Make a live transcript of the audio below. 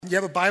You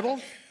have a Bible?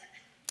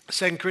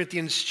 2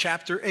 Corinthians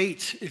chapter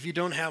 8. If you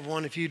don't have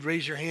one, if you'd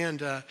raise your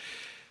hand,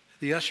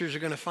 the ushers are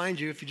going to find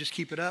you if you just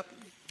keep it up,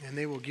 and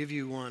they will give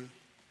you one.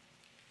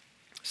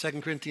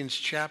 2 Corinthians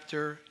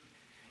chapter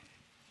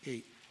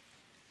 8.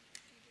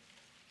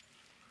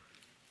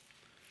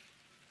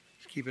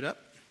 Just keep it up.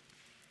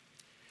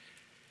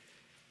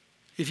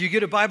 If you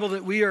get a Bible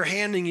that we are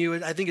handing you,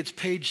 I think it's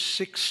page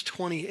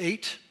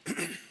 628.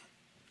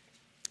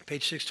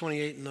 Page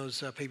 628 in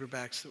those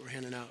paperbacks that we're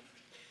handing out.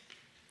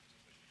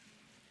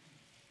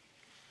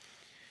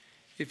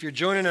 If you're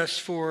joining us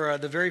for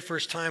the very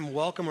first time,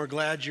 welcome. We're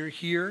glad you're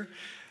here.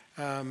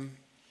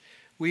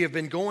 We have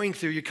been going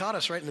through, you caught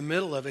us right in the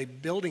middle of a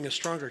Building a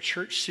Stronger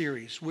Church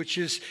series, which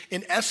is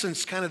in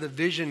essence kind of the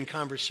vision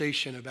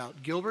conversation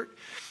about Gilbert.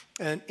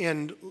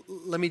 And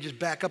let me just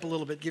back up a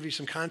little bit, give you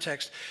some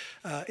context.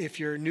 If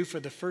you're new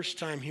for the first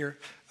time here,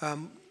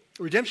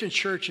 Redemption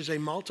Church is a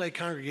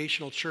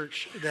multi-congregational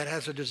church that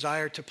has a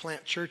desire to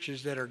plant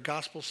churches that are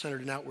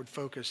gospel-centered and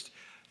outward-focused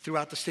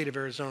throughout the state of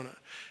Arizona.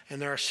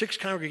 And there are 6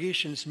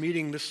 congregations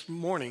meeting this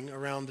morning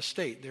around the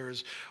state. There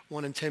is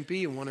one in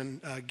Tempe, and one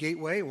in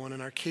Gateway, one in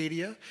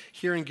Arcadia.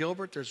 Here in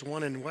Gilbert, there's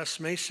one in West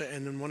Mesa,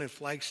 and then one in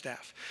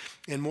Flagstaff,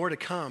 and more to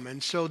come.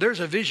 And so there's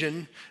a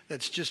vision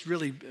that's just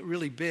really,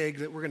 really big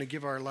that we're going to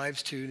give our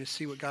lives to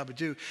see what God would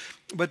do.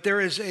 But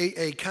there is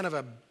a kind of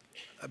a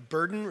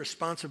burden,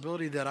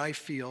 responsibility that I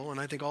feel, and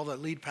I think all the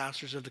lead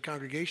pastors of the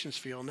congregations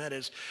feel, and that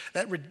is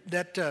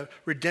that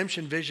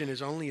redemption vision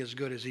is only as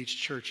good as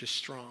each church is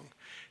strong.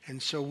 And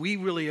so we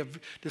really have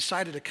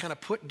decided to kind of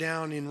put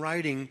down in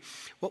writing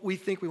what we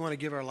think we want to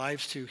give our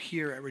lives to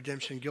here at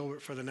Redemption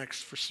Gilbert for the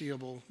next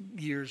foreseeable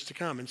years to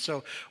come. And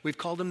so we've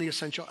called them the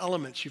essential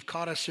elements. You've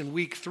caught us in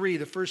week 3.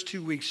 The first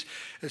 2 weeks,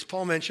 as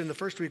Paul mentioned, the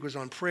first week was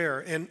on prayer.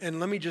 And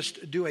let me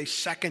just do a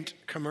second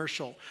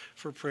commercial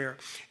for prayer.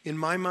 In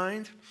my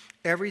mind,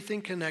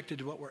 everything connected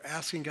to what we're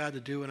asking God to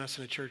do in us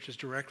in a church is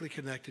directly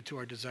connected to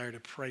our desire to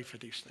pray for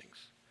these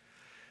things.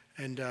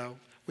 And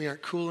we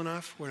aren't cool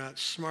enough, we're not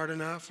smart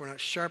enough, we're not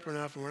sharp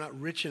enough, and we're not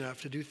rich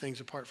enough to do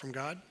things apart from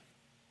God.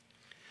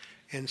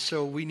 And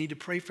so we need to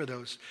pray for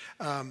those.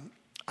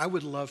 I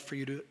would love for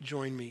you to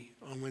join me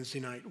on Wednesday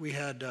night. We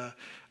had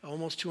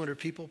almost 200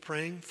 people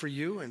praying for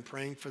you and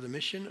praying for the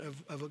mission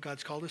of what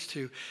God's called us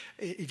to.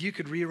 If you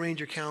could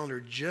rearrange your calendar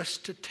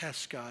just to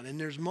test God. And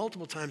there's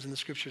multiple times in the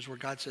scriptures where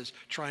God says,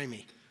 try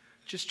me.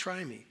 Just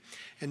try me.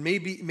 And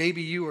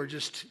maybe you are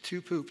just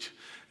too pooped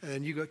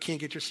and you can't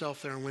get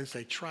yourself there on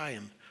Wednesday. Try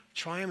him.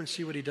 Try him and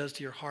see what he does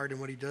to your heart and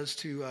what he does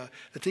to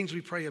the things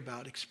we pray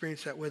about.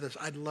 Experience that with us.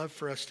 I'd love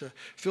for us to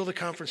fill the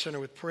conference center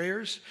with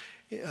prayers,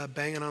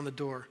 banging on the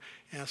door,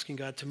 asking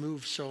God to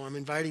move. So I'm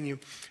inviting you.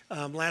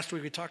 Last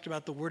week we talked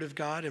about the Word of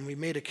God, and we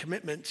made a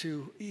commitment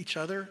to each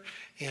other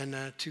and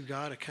to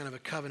God, a kind of a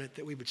covenant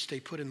that we would stay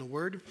put in the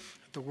Word.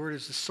 The Word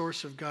is the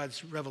source of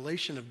God's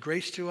revelation of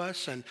grace to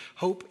us and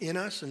hope in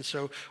us, and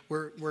so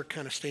we're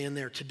kind of staying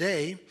there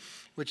today,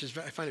 which is,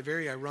 I find it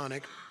very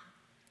ironic.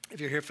 If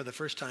you're here for the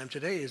first time,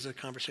 today is a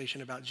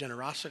conversation about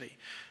generosity.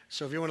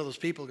 So if you're one of those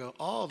people who go,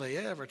 all they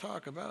ever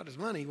talk about is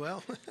money,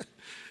 well,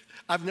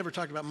 I've never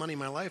talked about money in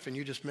my life, and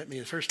you just met me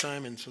the first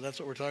time, and so that's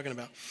what we're talking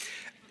about.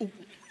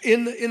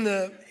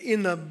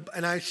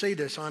 And I say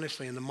this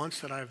honestly, in the months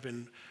that I've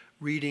been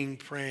reading,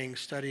 praying,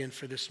 studying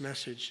for this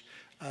message,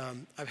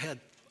 I've had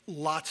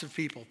lots of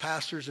people,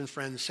 pastors and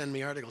friends, send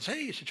me articles.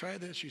 Hey, you should try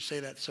this, you say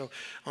that. So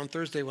on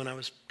Thursday, when I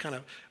was kind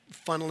of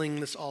funneling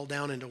this all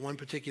down into one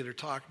particular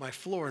talk, my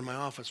floor in my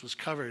office was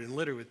covered and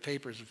littered with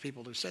papers of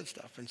people who said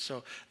stuff. And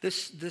so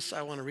this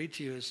I want to read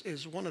to you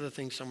is one of the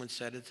things someone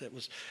said. It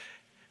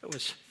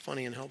was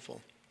funny and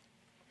helpful.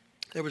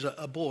 There was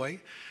a boy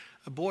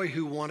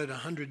who wanted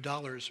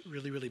 $100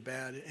 really, really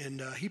bad.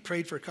 And he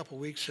prayed for a couple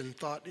of weeks and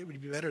thought it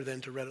would be better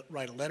than to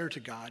write a letter to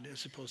God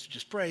as opposed to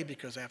just pray,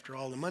 because after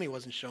all, the money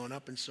wasn't showing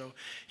up. And so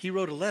he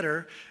wrote a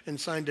letter and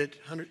signed it,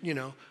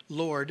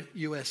 Lord,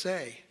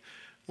 USA.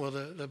 Well,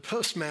 the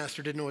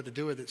postmaster didn't know what to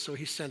do with it, so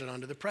he sent it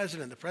on to the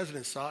president. The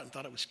president saw it and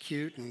thought it was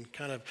cute and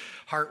kind of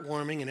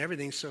heartwarming and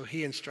everything, so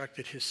he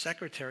instructed his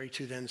secretary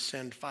to then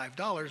send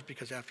 $5,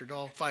 because after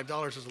all,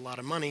 $5 is a lot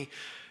of money,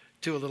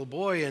 to a little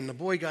boy, and the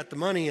boy got the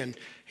money, and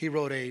he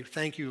wrote a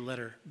thank you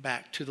letter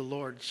back to the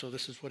Lord. So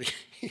this is what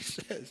he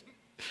says.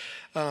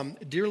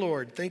 Dear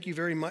Lord, thank you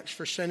very much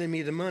for sending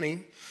me the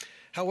money.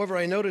 However,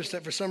 I noticed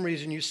that for some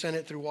reason you sent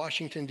it through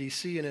Washington,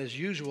 D.C., and as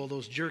usual,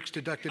 those jerks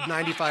deducted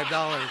 $95.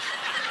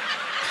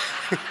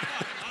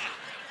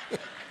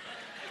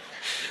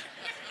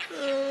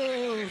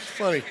 Oh,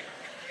 funny.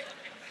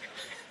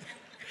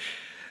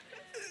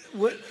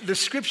 The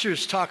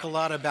scriptures talk a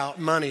lot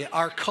about money.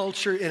 Our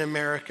culture in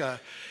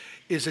America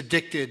is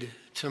addicted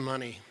to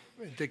money,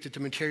 addicted to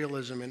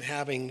materialism and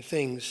having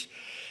things.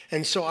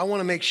 And so I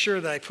want to make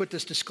sure that I put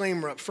this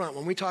disclaimer up front.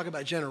 When we talk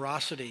about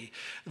generosity,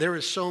 there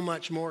is so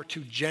much more to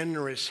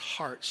generous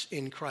hearts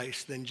in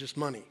Christ than just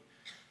money,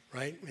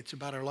 right? It's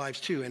about our lives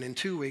too. And in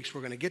 2 weeks,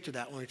 we're going to get to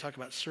that when we talk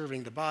about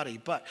serving the body.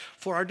 But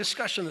for our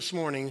discussion this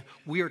morning,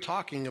 we are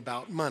talking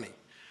about money.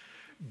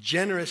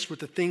 generous with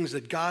the things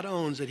that God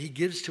owns that he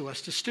gives to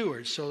us to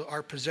steward, so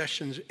our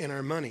possessions and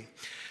our money.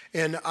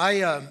 And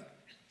I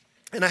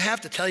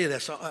have to tell you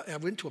this. I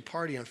went to a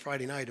party on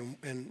Friday night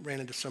and ran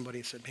into somebody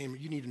and said, hey,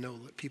 you need to know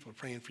that people are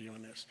praying for you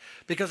on this.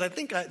 Because I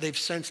think they've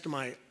sensed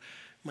my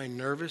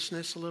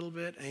nervousness a little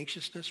bit,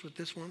 anxiousness with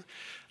this one.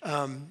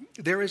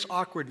 There is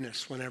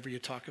awkwardness whenever you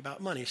talk about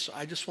money. So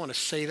I just want to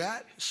say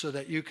that so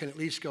that you can at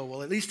least go,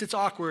 well, at least it's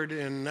awkward,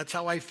 and that's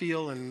how I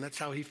feel, and that's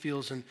how he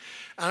feels. And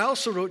I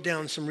also wrote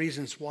down some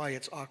reasons why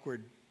it's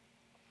awkward.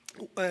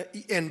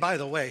 And by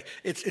the way,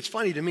 it's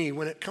funny to me,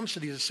 when it comes to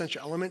these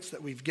essential elements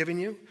that we've given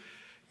you,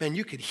 man,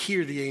 you could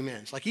hear the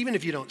amens. Like, even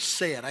if you don't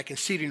say it, I can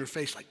see it in your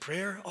face, like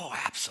prayer. Oh,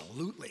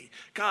 absolutely.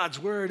 God's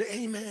word.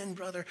 Amen,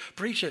 brother.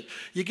 Preach it.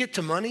 You get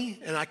to money,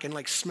 and I can,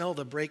 like, smell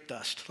the brake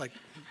dust. Like,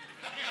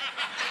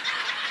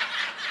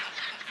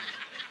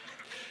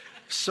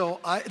 so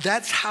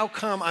that's how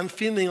come I'm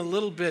feeling a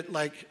little bit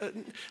like,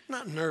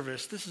 not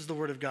nervous. This is the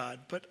word of God,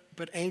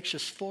 but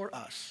anxious for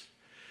us.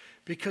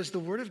 Because the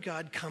word of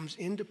God comes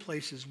into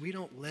places we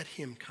don't let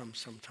him come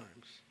sometimes.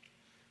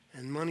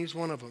 And money's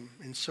one of them.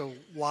 And so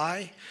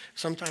why?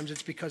 Sometimes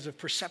it's because of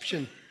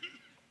perception.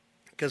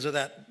 Because of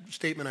that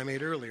statement I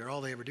made earlier.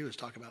 All they ever do is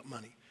talk about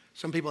money.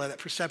 Some people have that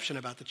perception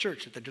about the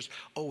church, that they're just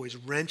always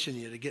wrenching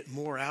you to get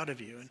more out of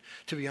you. And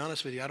to be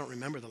honest with you, I don't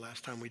remember the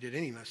last time we did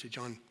any message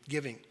on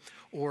giving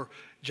or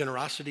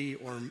generosity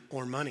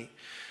or money.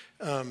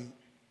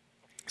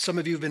 Some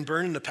of you have been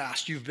burned in the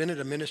past. You've been at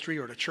a ministry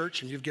or at a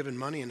church and you've given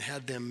money and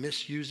had them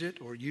misuse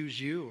it or use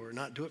you or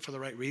not do it for the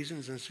right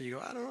reasons. And so you go,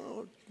 I don't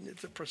know,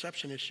 it's a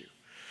perception issue.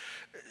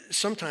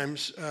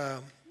 Sometimes,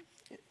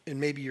 and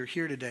maybe you're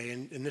here today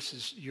and this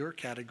is your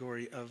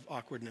category of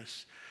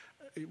awkwardness,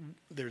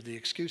 they're the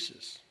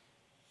excuses.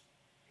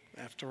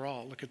 After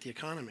all, look at the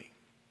economy.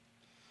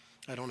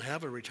 I don't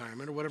have a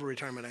retirement, or whatever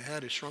retirement I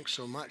had has shrunk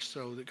so much.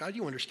 So, God,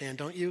 you understand,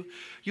 don't you?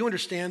 You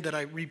understand that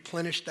I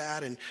replenished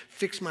that and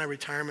fixed my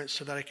retirement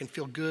so that I can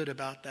feel good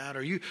about that.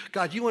 Or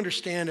God, you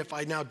understand if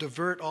I now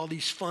divert all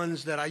these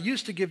funds that I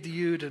used to give to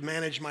you to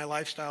manage my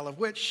lifestyle, of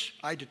which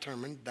I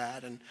determined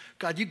that. And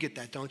God, you get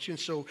that, don't you? And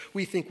so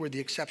we think we're the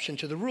exception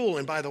to the rule.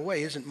 And by the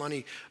way, isn't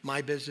money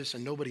my business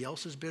and nobody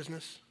else's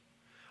business?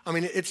 I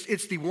mean,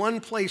 it's the one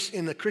place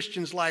in the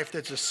Christian's life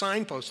that's a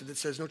signpost that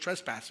says no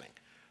trespassing.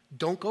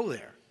 Don't go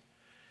there.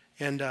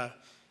 And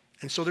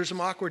so there's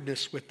some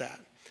awkwardness with that.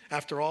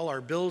 After all,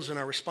 our bills and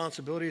our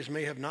responsibilities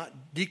may have not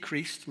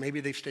decreased. Maybe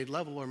they've stayed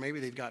level or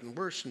maybe they've gotten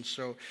worse. And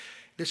so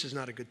this is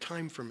not a good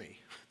time for me,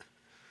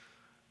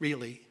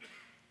 really.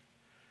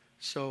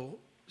 So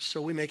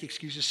we make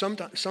excuses.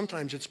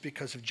 Sometimes it's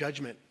because of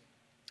judgment.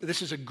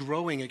 This is a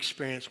growing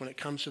experience when it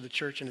comes to the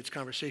church and its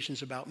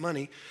conversations about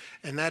money.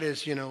 And that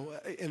is,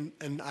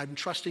 and I'm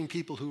trusting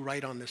people who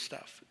write on this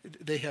stuff.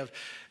 They have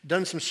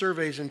done some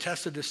surveys and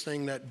tested this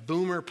thing that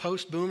boomer,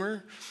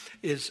 post-boomer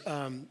is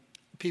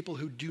people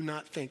who do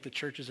not think the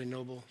church is a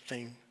noble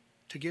thing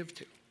to give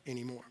to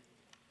anymore.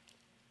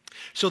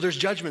 So there's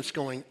judgments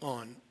going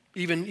on.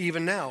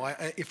 Even now,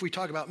 if we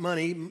talk about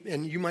money,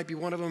 and you might be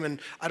one of them,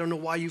 and I don't know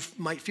why you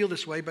might feel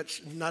this way, but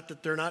not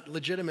that they're not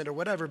legitimate or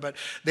whatever, but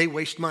they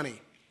waste money.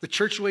 The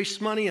church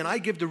wastes money, and I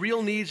give to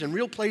real needs and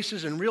real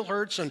places and real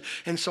hurts,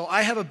 and so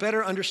I have a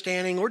better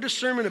understanding or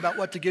discernment about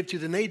what to give to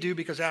than they do,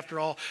 because after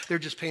all, they're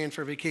just paying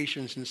for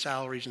vacations and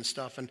salaries and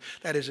stuff, and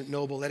that isn't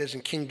noble, that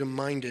isn't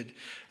kingdom-minded.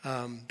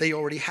 They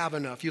already have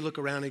enough. You look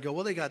around and go,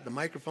 well, they got the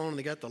microphone,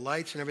 they got the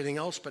lights and everything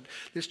else, but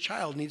this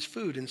child needs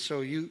food, and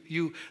so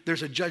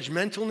there's a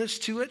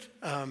judgmentalness to it.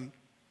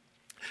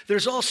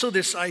 There's also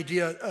this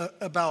idea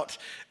about,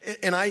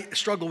 and I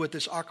struggle with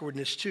this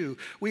awkwardness too,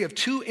 we have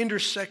two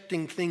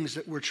intersecting things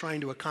that we're trying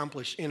to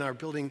accomplish in our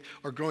building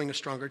or growing a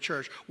stronger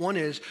church. One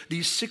is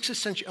these 6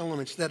 essential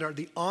elements that are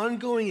the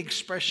ongoing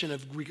expression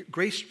of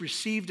grace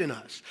received in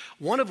us,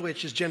 one of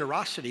which is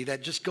generosity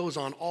that just goes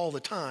on all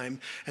the time,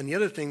 and the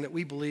other thing that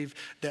we believe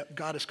that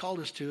God has called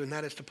us to, and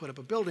that is to put up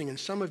a building. And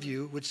some of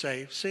you would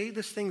say, see,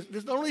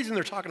 the only reason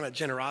they're talking about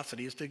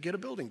generosity is to get a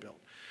building built.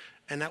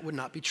 And that would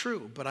not be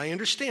true. But I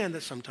understand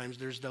that sometimes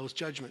there's those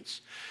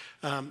judgments.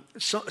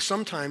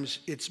 Sometimes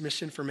it's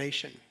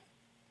misinformation.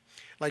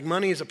 Like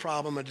money is a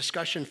problem, a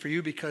discussion for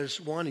you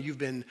because, one, you've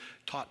been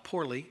taught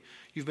poorly.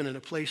 You've been in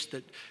a place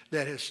that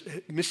has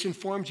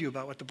misinformed you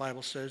about what the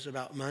Bible says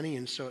about money,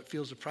 and so it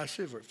feels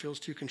oppressive or it feels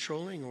too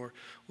controlling, or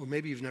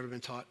maybe you've never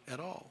been taught at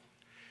all.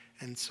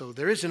 And so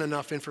there isn't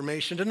enough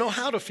information to know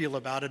how to feel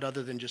about it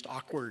other than just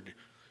awkward.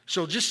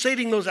 So just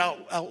stating those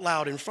out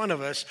loud in front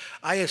of us,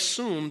 I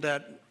assume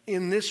that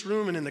in this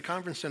room and in the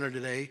conference center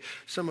today,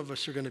 some of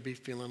us are going to be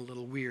feeling a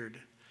little weird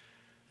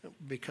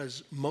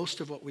because most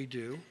of what we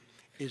do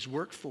is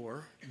work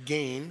for,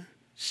 gain,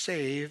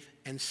 save,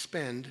 and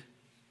spend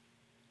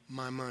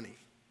my money.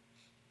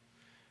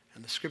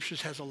 And the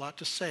scriptures has a lot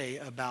to say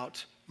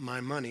about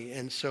my money.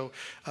 And so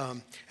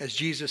as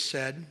Jesus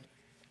said,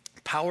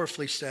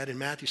 powerfully said in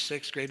Matthew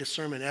 6, greatest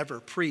sermon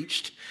ever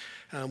preached,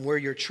 where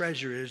your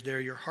treasure is,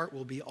 there your heart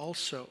will be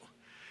also.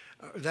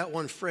 That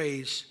one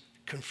phrase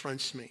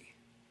confronts me.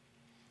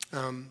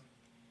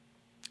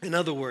 In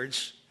other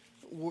words,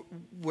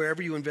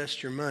 wherever you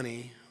invest your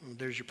money,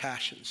 there's your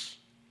passions,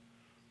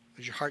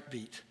 there's your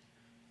heartbeat,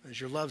 there's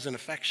your loves and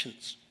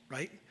affections,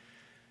 right?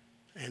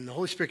 And the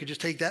Holy Spirit could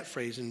just take that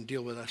phrase and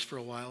deal with us for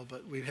a while,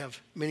 but we have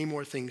many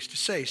more things to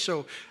say.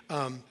 So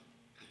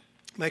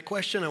my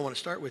question I want to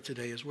start with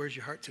today is, where's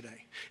your heart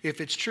today? If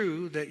it's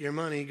true that your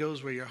money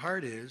goes where your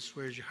heart is,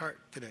 where's your heart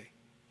today?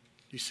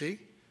 You see?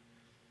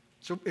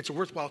 So it's a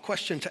worthwhile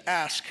question to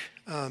ask.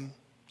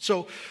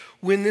 So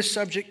when this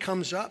subject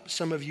comes up,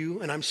 some of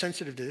you, and I'm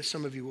sensitive to this,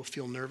 some of you will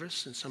feel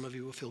nervous, and some of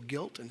you will feel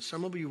guilt, and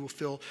some of you will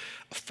feel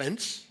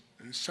offense,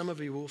 and some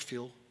of you will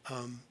feel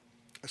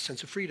a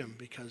sense of freedom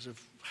because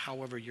of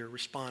however you're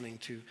responding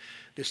to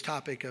this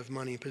topic of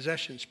money and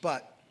possessions.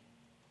 But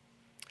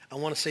I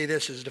want to say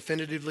this as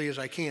definitively as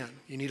I can.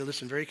 You need to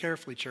listen very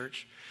carefully,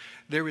 church.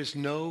 There is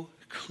no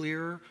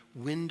clearer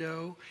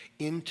window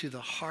into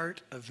the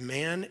heart of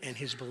man and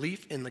his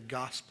belief in the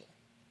gospel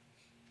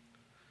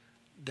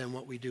than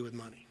what we do with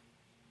money.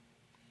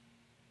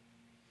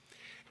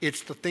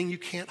 It's the thing you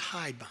can't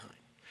hide behind.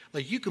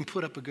 Like, you can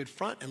put up a good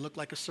front and look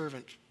like a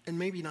servant and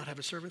maybe not have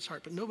a servant's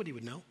heart, but nobody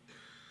would know,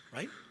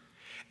 right?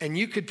 And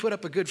you could put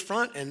up a good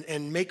front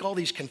and make all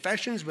these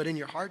confessions, but in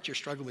your heart you're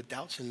struggling with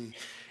doubts and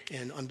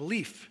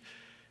unbelief.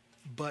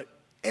 But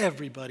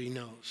everybody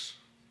knows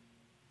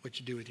what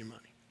you do with your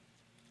money.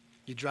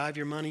 You drive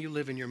your money, you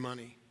live in your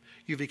money.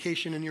 You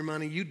vacation in your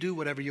money, you do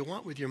whatever you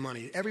want with your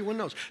money. Everyone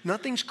knows.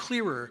 Nothing's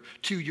clearer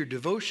to your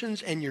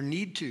devotions and your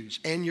need tos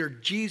and your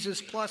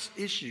Jesus plus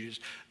issues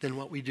than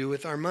what we do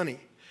with our money.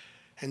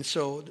 And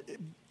so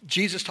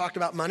Jesus talked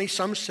about money.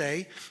 Some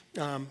say,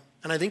 and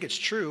I think it's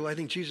true, I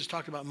think Jesus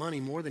talked about money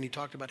more than he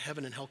talked about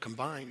heaven and hell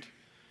combined.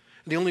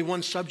 The only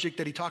one subject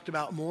that he talked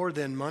about more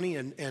than money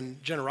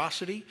and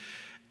generosity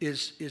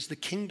is the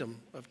kingdom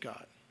of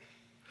God.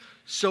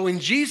 So in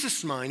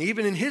Jesus' mind,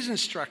 even in his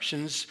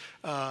instructions,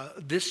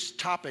 this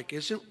topic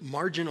isn't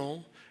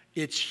marginal,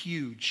 it's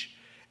huge.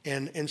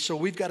 And so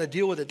we've got to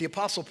deal with it. The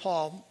Apostle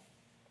Paul,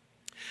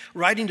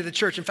 writing to the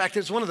church, in fact,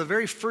 it's one of the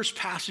very first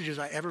passages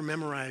I ever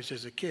memorized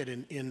as a kid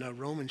in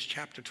Romans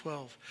chapter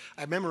 12.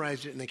 I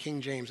memorized it in the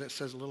King James. That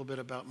says a little bit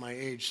about my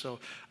age, so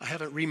I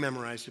haven't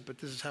rememorized it, but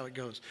this is how it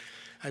goes.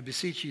 I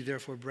beseech you,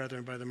 therefore,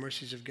 brethren, by the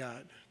mercies of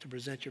God, to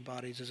present your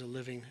bodies as a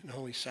living and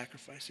holy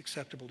sacrifice,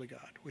 acceptable to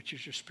God, which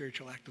is your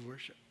spiritual act of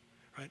worship,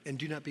 right? And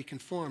do not be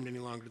conformed any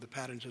longer to the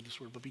patterns of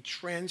this world, but be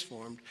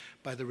transformed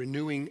by the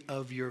renewing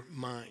of your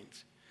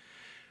minds.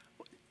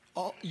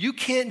 You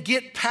can't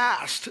get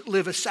past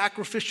live a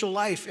sacrificial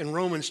life in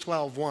Romans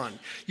 12:1.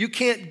 You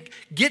can't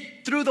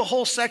get through the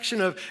whole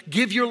section of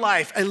give your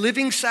life a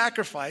living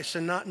sacrifice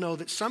and not know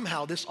that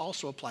somehow this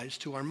also applies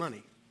to our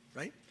money,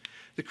 right?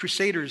 The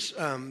Crusaders,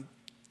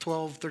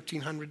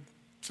 1300,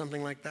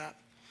 something like that.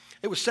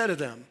 It was said of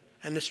them,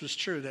 and this was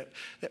true, that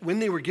when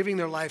they were giving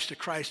their lives to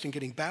Christ and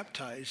getting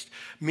baptized,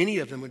 many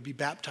of them would be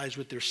baptized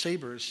with their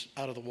sabers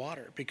out of the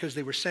water because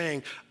they were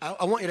saying,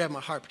 I want you to have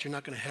my heart, but you're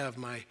not going to have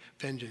my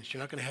vengeance.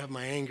 You're not going to have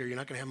my anger. You're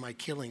not going to have my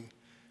killing,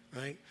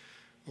 right?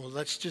 Well,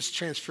 let's just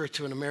transfer it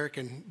to an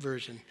American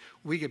version.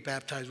 We get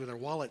baptized with our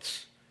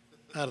wallets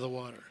out of the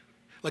water.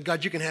 Like,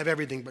 God, you can have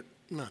everything, but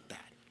not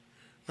that.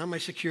 Not my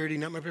security,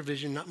 not my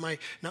provision, not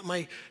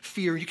my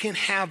fear. You can't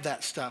have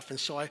that stuff. And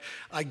so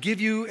I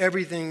give you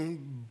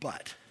everything,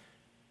 but.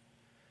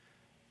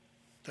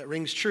 If that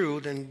rings true,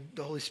 then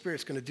the Holy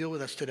Spirit's going to deal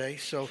with us today.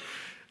 So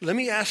let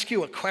me ask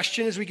you a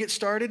question as we get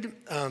started.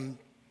 And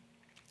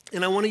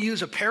I want to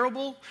use a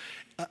parable,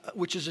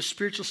 which is a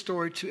spiritual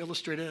story to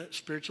illustrate a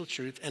spiritual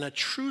truth, and a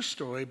true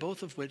story,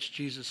 both of which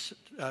Jesus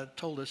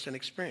told us and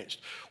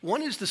experienced.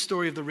 One is the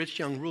story of the rich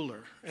young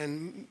ruler,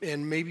 and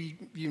maybe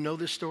you know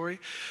this story.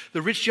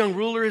 The rich young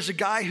ruler is a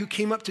guy who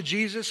came up to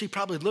Jesus. He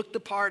probably looked the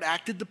part,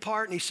 acted the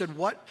part, and he said,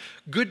 "What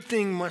good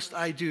thing must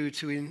I do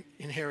to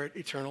inherit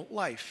eternal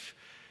life?"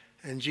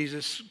 And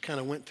Jesus kind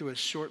of went through a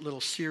short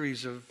little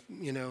series of,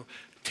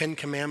 10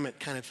 Commandment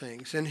kind of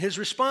things. And his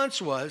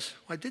response was,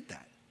 "I did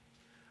that.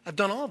 I've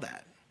done all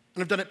that.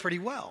 And I've done it pretty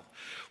well."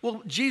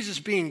 Well, Jesus,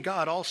 being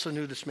God, also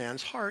knew this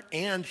man's heart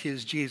and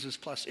his Jesus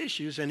plus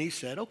issues. And he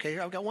said, "Okay,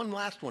 I've got one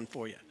last one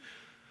for you.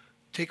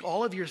 Take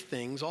all of your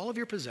things, all of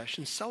your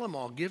possessions, sell them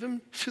all, give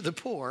them to the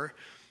poor,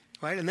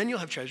 right? And then you'll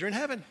have treasure in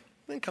heaven.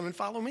 Then come and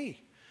follow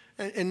me."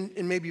 And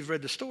maybe you've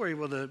read the story.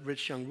 Well, the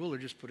rich young ruler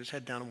just put his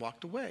head down and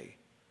walked away.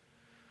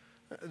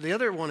 The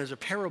other one is a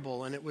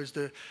parable, and it was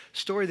the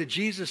story that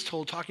Jesus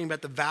told talking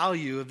about the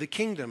value of the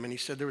kingdom. And he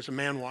said there was a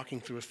man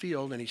walking through a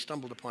field, and he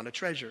stumbled upon a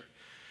treasure.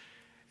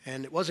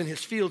 And it wasn't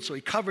his field, so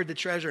he covered the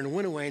treasure and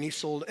went away, and he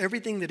sold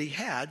everything that he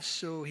had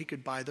so he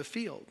could buy the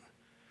field.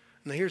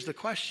 Now here's the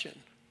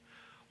question.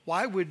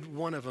 Why would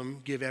one of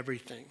them give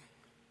everything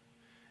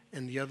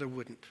and the other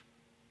wouldn't?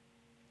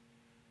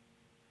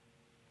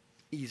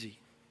 Easy.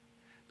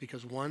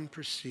 Because one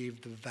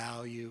perceived the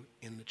value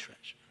in the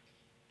treasure.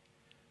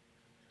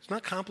 It's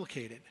not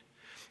complicated.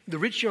 The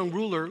rich young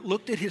ruler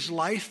looked at his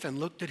life and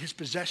looked at his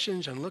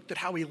possessions and looked at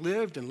how he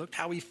lived and looked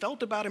how he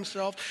felt about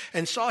himself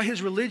and saw his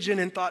religion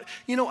and thought,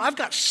 I've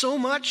got so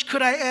much.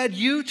 Could I add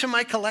you to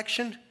my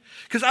collection?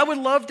 Because I would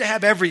love to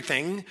have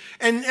everything,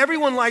 and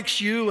everyone likes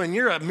you, and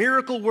you're a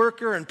miracle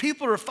worker, and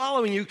people are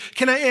following you.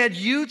 Can I add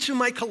you to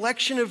my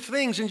collection of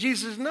things? And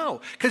Jesus says,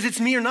 no, because it's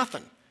me or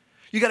nothing.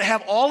 You got to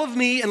have all of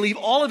me and leave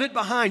all of it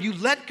behind. You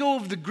let go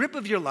of the grip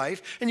of your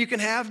life, and you can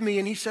have me.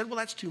 And he said, well,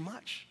 that's too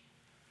much.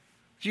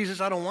 Jesus,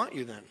 I don't want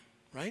you then,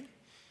 right?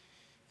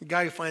 The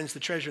guy who finds the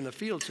treasure in the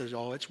field says,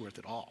 oh, it's worth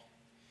it all.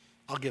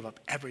 I'll give up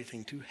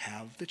everything to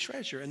have the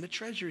treasure. And the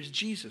treasure is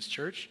Jesus,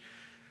 church.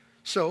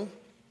 So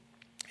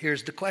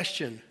here's the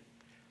question.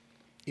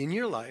 In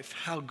your life,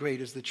 how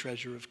great is the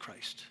treasure of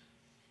Christ?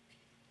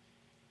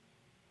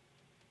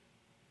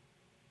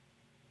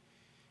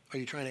 Are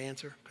you trying to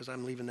answer? Because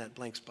I'm leaving that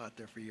blank spot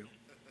there for you.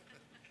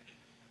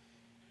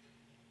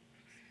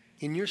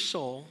 In your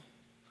soul,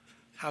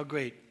 how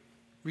great?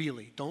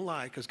 Really? Don't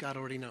lie, because God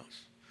already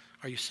knows.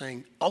 Are you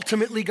saying,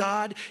 ultimately,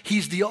 God,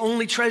 he's the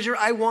only treasure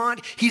I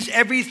want. He's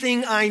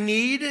everything I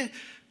need.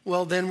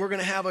 Well, then we're going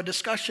to have a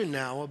discussion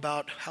now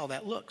about how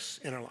that looks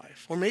in our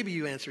life. Or maybe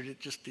you answered it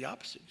just the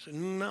opposite. You said,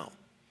 no,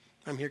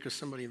 I'm here because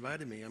somebody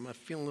invited me. I'm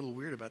feeling a little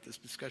weird about this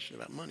discussion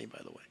about money, by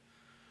the way.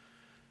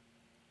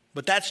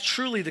 But that's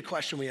truly the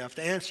question we have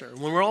to answer.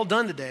 When we're all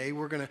done today,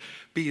 we're going to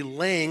be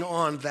laying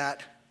on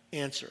that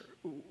answer.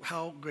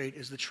 How great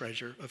is the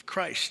treasure of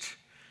Christ?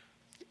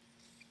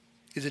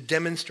 Is it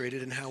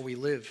demonstrated in how we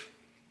live?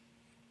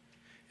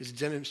 Is it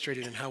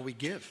demonstrated in how we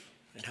give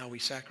and how we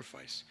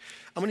sacrifice?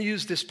 I'm going to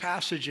use this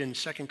passage in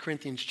 2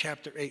 Corinthians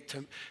chapter 8.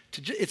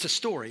 It's a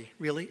story,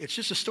 really. It's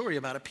just a story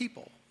about a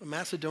people, a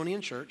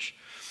Macedonian church,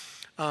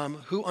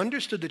 who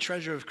understood the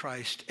treasure of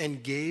Christ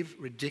and gave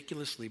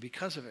ridiculously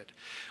because of it.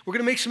 We're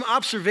going to make some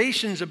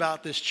observations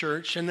about this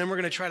church, and then we're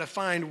going to try to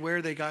find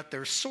where they got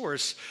their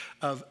source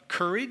of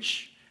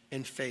courage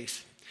and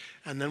faith.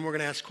 And then we're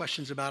going to ask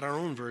questions about our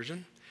own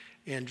version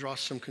and draw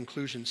some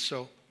conclusions.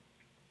 So,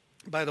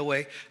 by the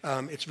way,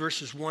 it's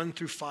verses 1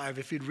 through 5.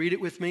 If you'd read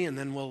it with me, and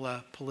then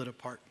we'll pull it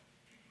apart.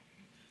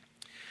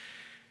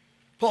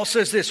 Paul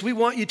says this, we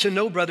want you to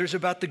know, brothers,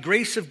 about the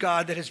grace of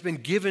God that has been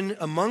given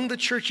among the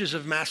churches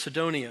of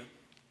Macedonia.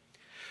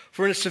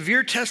 For in a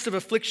severe test of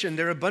affliction,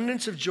 their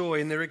abundance of joy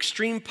and their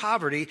extreme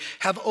poverty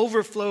have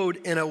overflowed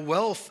in a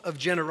wealth of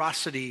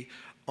generosity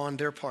on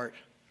their part.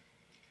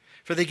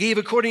 For they gave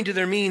according to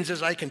their means,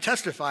 as I can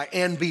testify,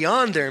 and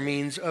beyond their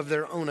means of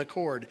their own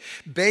accord,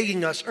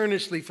 begging us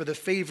earnestly for the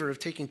favor of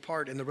taking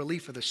part in the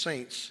relief of the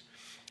saints.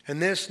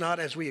 And this not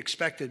as we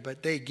expected,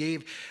 but they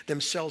gave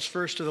themselves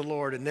first to the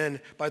Lord, and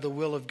then by the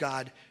will of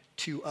God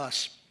to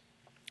us.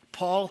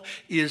 Paul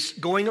is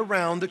going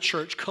around the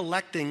church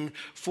collecting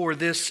for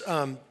this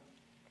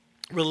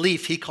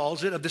relief, he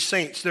calls it, of the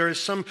saints. There is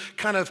some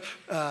kind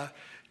of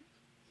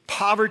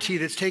poverty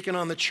that's taken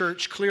on the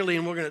church, clearly,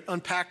 and we're going to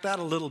unpack that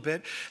a little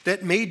bit,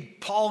 that made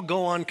Paul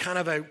go on kind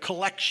of a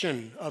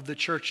collection of the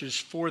churches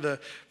for the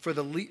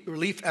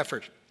relief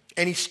effort.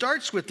 And he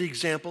starts with the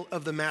example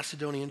of the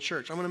Macedonian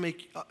church. I'm going to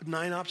make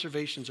 9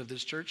 observations of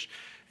this church,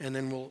 and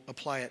then we'll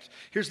apply it.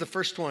 Here's the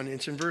first one.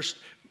 It's in verse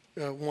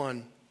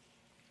 1.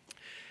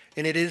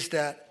 And it is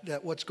that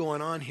what's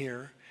going on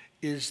here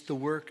is the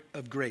work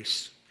of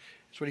grace.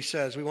 That's what he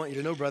says. We want you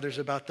to know, brothers,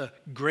 about the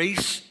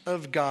grace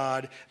of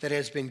God that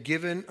has been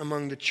given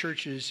among the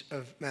churches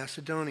of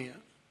Macedonia.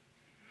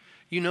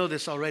 You know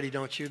this already,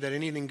 don't you? That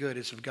anything good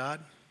is of God,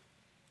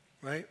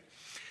 right?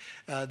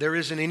 There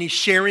isn't any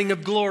sharing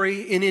of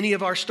glory in any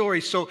of our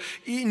stories. So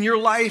in your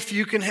life,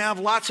 you can have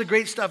lots of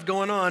great stuff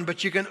going on,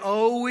 but you can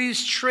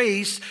always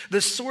trace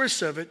the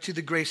source of it to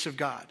the grace of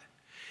God.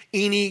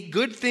 Any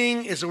good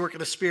thing is a work of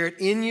the Spirit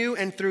in you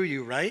and through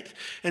you, right?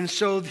 And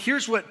so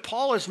here's what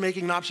Paul is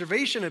making an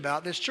observation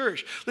about this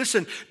church.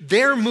 Listen,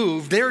 they're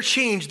moved, they're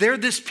changed, they're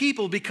this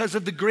people because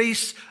of the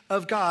grace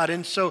of God.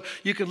 And so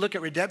you can look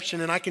at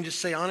redemption, and I can just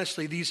say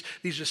honestly, these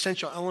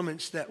essential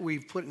elements that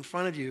we've put in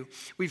front of you,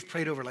 we've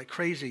prayed over like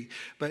crazy,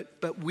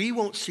 but we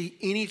won't see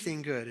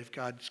anything good if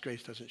God's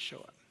grace doesn't show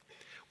up.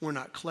 We're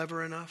not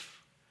clever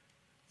enough.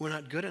 We're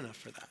not good enough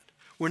for that.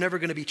 We're never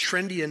going to be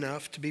trendy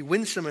enough, to be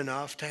winsome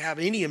enough, to have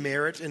any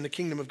merit in the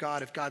kingdom of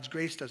God if God's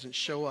grace doesn't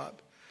show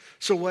up.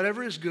 So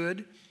whatever is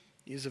good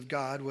is of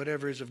God.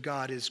 Whatever is of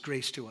God is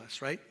grace to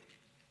us, right?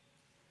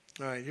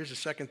 All right, here's the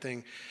second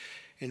thing.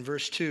 In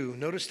verse 2,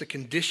 notice the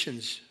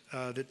conditions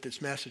that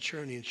this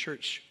Macedonian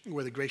church,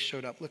 where the grace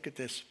showed up. Look at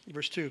this.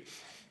 Verse 2.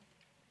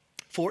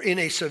 For in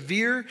a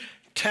severe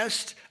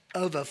test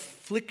of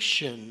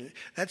affliction.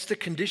 That's the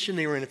condition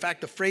they were in. In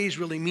fact, the phrase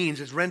really means,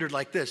 it's rendered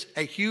like this,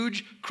 a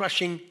huge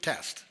crushing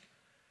test.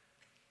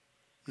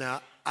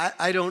 Now,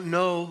 I don't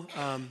know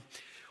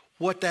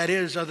what that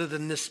is other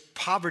than this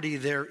poverty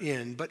they're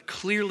in, but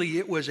clearly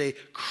it was a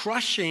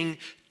crushing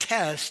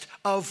test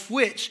of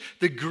which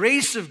the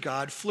grace of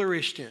God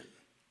flourished in.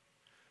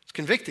 It's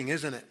convicting,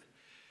 isn't it?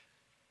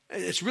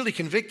 It's really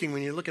convicting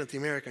when you're looking at the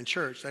American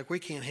church, like we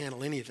can't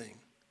handle anything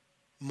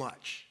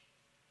much.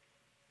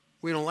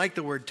 We don't like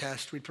the word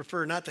test. We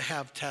prefer not to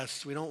have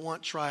tests. We don't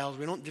want trials.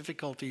 We don't want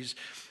difficulties.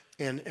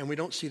 And we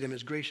don't see them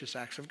as gracious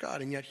acts of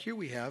God. And yet here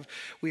we have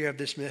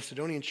this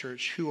Macedonian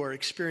church who are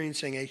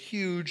experiencing a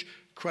huge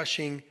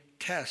crushing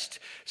test.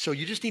 So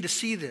you just need to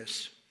see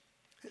this.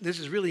 This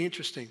is really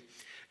interesting.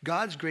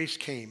 God's grace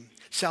came.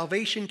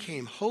 Salvation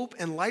came. Hope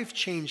and life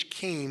change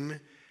came.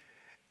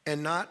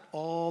 And not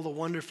all the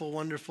wonderful,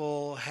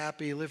 wonderful,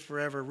 happy, live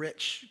forever,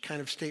 rich kind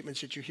of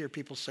statements that you hear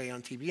people say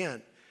on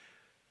TBN.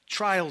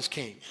 Trials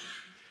came.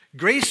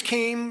 Grace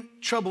came,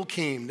 trouble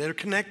came. They're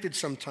connected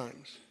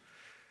sometimes.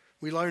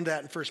 We learned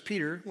that in 1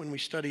 Peter when we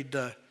studied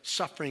the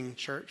suffering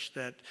church,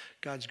 that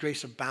God's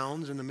grace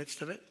abounds in the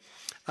midst of it.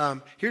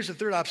 Here's the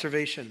third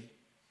observation.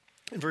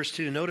 In verse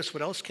 2, notice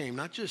what else came.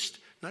 Not just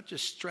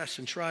stress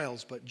and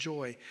trials, but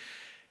joy.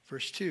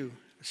 Verse 2,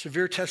 a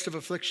severe test of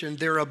affliction,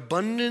 their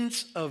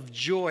abundance of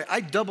joy. I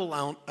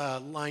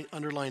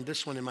underlined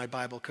this one in my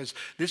Bible because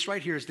this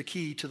right here is the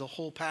key to the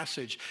whole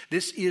passage.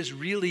 This is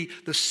really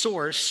the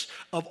source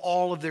of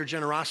all of their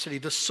generosity.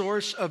 The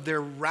source of their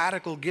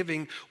radical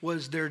giving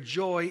was their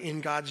joy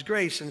in God's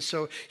grace. And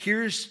so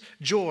here's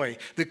joy.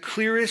 The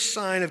clearest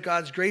sign of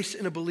God's grace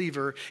in a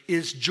believer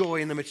is joy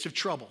in the midst of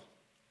trouble,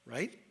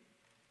 right?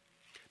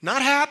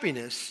 Not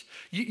happiness.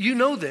 You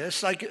know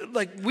this. Like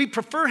we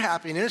prefer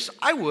happiness.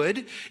 I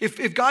would.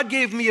 If God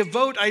gave me a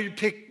vote, I'd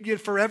pick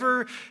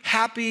forever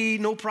happy,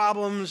 no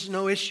problems,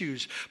 no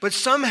issues. But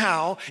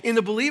somehow, in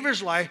the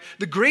believer's life,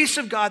 the grace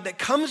of God that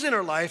comes in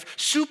our life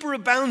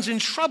superabounds in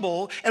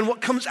trouble. And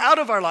what comes out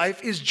of our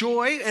life is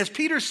joy, as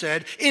Peter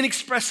said,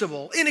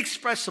 inexpressible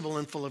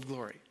and full of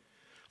glory.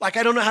 Like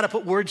I don't know how to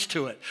put words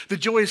to it. The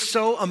joy is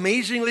so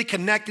amazingly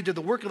connected to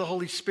the work of the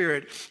Holy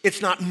Spirit,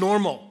 it's not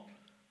normal.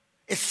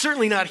 It's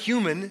certainly not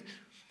human.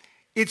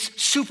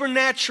 It's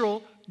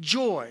supernatural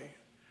joy.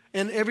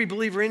 And every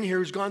believer in here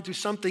who's gone through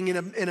something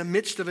in a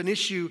midst of an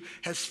issue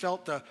has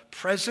felt the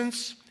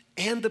presence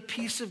and the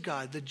peace of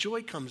God. The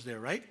joy comes there,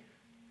 right?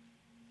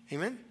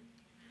 Amen?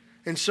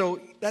 And so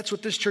that's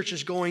what this church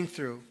is going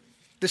through.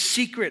 The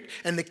secret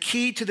and the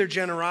key to their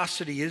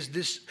generosity is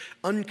this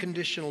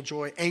unconditional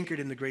joy anchored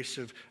in the grace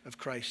of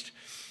Christ.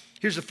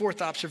 Here's the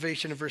fourth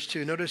observation of verse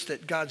 2. Notice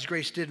that God's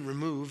grace didn't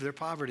remove their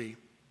poverty.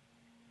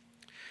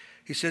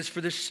 He says, for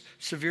this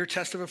severe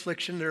test of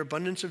affliction, their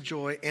abundance of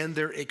joy, and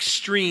their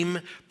extreme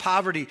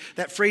poverty.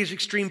 That phrase,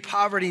 extreme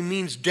poverty,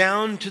 means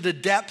down to the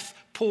depth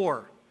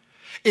poor.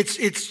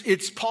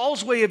 It's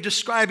Paul's way of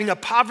describing a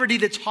poverty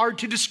that's hard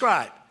to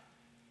describe.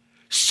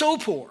 So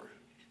poor.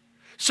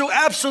 So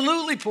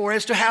absolutely poor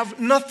as to have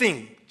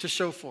nothing to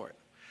show for it.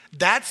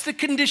 That's the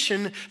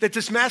condition that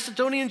this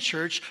Macedonian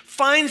church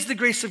finds the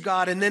grace of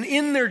God and then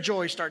in their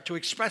joy start to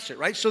express it,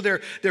 right? So they're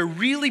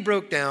really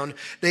broke down.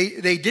 They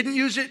didn't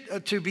use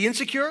it to be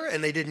insecure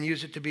and they didn't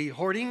use it to be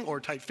hoarding or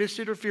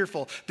tight-fisted or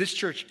fearful. This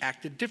church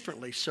acted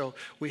differently. So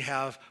we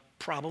have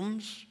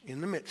problems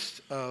in the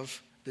midst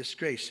of this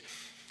grace.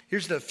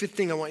 Here's the fifth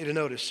thing I want you to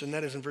notice, and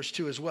that is in verse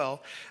 2 as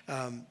well,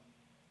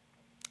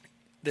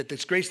 that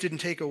this grace didn't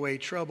take away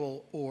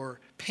trouble or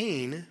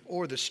pain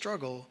or the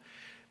struggle,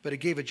 but it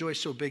gave a joy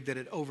so big that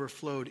it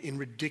overflowed in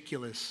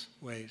ridiculous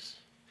ways.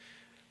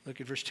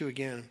 Look at verse 2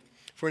 again.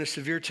 For in a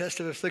severe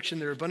test of affliction,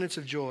 their abundance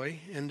of joy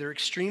and their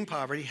extreme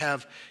poverty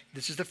have,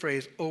 this is the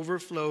phrase,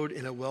 overflowed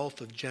in a wealth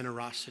of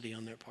generosity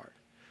on their part.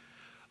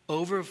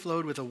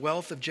 Overflowed with a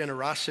wealth of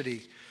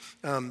generosity.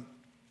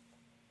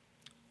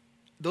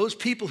 Those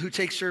people who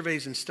take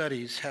surveys and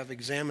studies have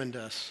examined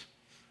us,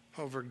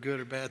 however good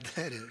or bad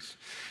that is.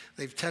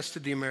 They've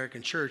tested the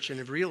American church and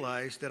have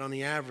realized that on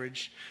the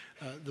average,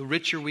 the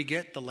richer we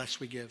get, the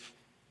less we give.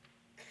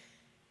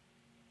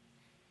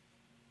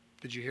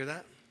 Did you hear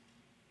that?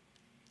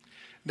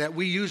 That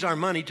we use our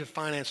money to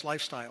finance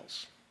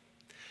lifestyles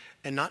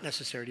and not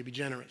necessarily to be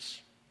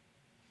generous.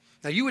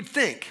 Now you would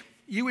think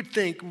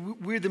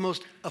we're the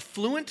most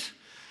affluent,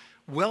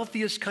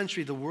 wealthiest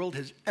country the world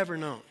has ever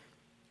known.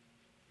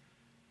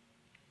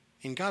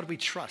 In God we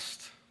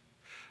trust.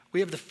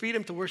 We have the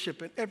freedom to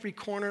worship in every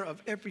corner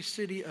of every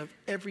city of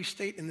every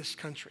state in this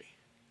country.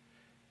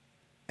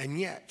 And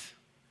yet,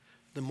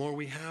 the more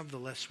we have, the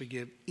less we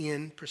give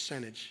in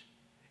percentage,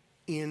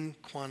 in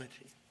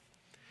quantity.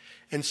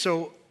 And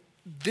so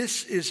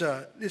this is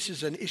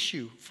an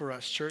issue for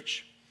us,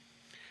 church.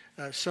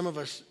 Some of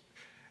us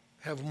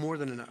have more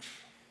than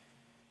enough.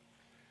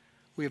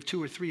 We have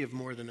 2 or 3 of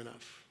more than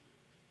enough.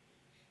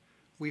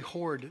 We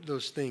hoard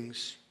those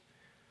things.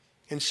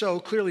 And so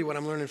clearly what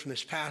I'm learning from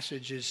this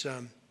passage is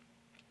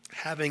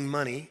having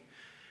money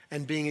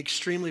and being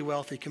extremely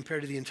wealthy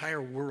compared to the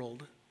entire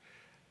world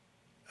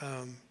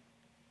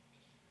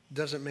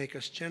doesn't make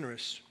us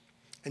generous.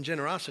 And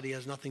generosity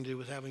has nothing to do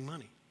with having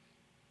money.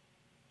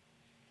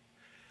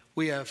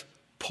 We have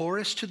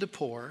poorest to the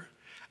poor,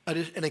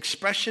 an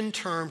expression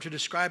term to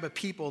describe a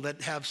people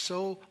that have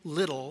so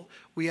little,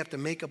 we have to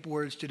make up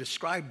words to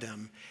describe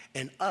them.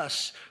 And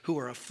us, who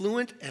are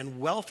affluent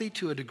and wealthy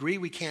to a degree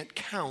we can't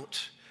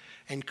count,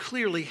 and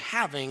clearly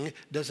having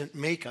doesn't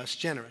make us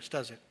generous,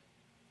 does it?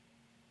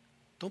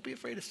 Don't be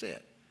afraid to say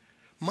it.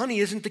 Money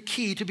isn't the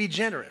key to be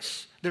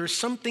generous. There is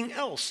something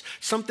else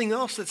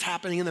that's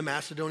happening in the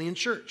Macedonian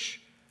church.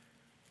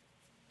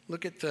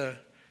 Look at the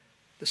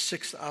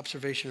sixth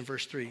observation in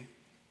verse 3.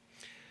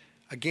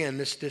 Again,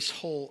 this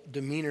whole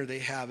demeanor they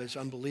have is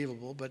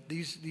unbelievable, but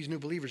these new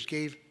believers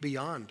gave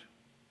beyond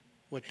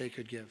what they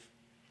could give.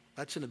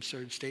 That's an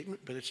absurd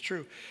statement, but it's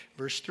true.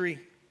 Verse 3.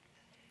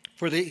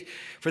 For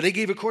they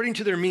gave according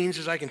to their means,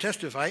 as I can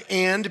testify,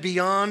 and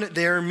beyond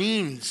their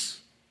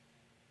means.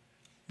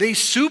 They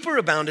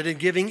superabounded in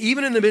giving,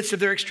 even in the midst of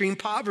their extreme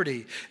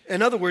poverty.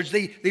 In other words,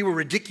 they were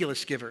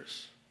ridiculous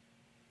givers.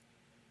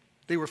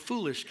 They were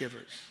foolish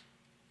givers.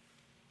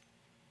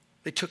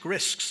 They took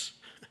risks,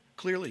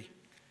 clearly.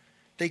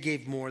 They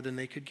gave more than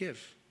they could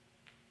give.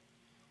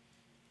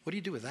 What do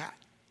you do with that?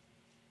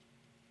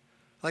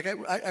 Like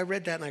I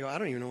read that and I go, I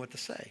don't even know what to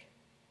say.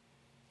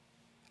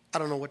 I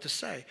don't know what to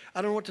say.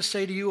 I don't know what to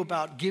say to you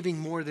about giving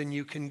more than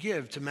you can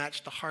give to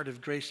match the heart of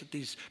grace that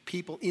these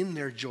people in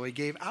their joy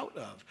gave out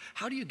of.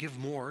 How do you give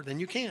more than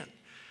you can?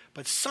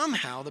 But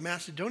somehow the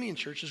Macedonian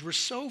churches were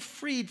so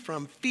freed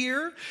from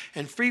fear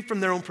and free from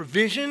their own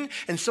provision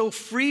and so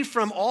free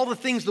from all the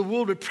things the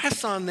world would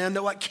press on them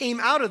that what came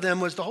out of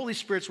them was the Holy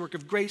Spirit's work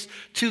of grace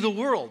to the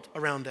world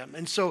around them.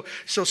 And so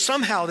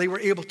somehow they were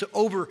able to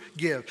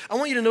overgive. I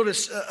want you to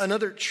notice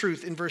another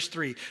truth in verse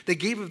 3. They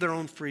gave of their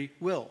own free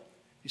will.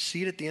 You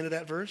see it at the end of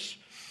that verse?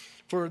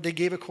 For they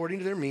gave according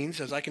to their means,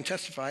 as I can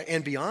testify,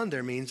 and beyond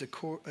their means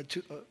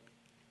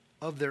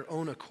of their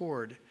own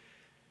accord.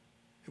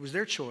 It was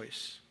their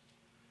choice.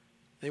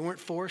 They weren't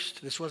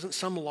forced. This wasn't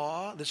some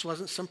law. This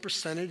wasn't some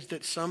percentage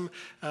that some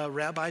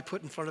rabbi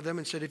put in front of them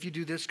and said, if you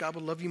do this, God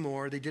will love you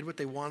more. They did what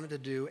they wanted to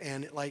do.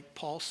 And like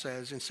Paul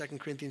says in 2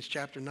 Corinthians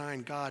chapter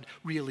 9, God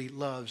really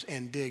loves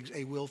and digs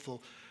a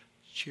willful,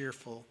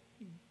 cheerful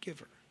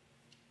giver.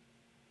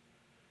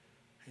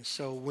 And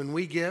so when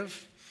we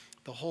give,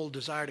 the whole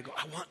desire to go,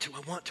 I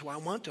want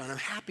to, and I'm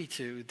happy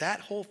to,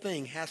 that whole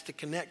thing has to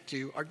connect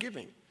to our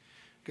giving.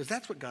 Because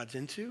that's what God's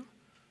into,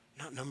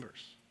 not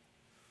numbers.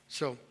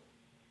 So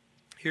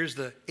here's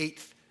the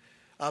 8th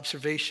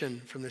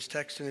observation from this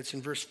text, and it's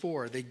in verse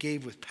 4. They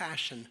gave with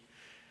passion.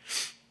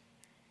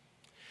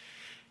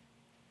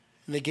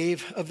 And they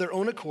gave of their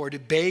own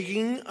accord,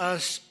 begging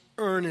us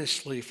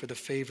earnestly for the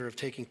favor of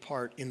taking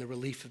part in the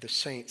relief of the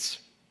saints.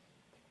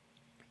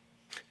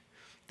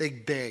 They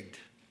begged.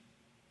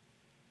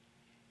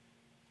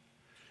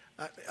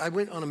 I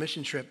went on a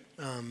mission trip.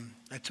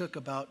 I took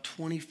about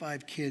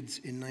 25 kids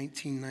in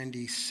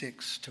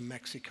 1996 to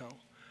Mexico.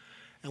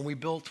 And we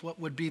built what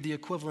would be the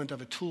equivalent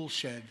of a tool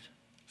shed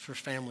for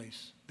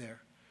families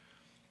there.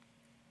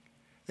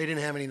 They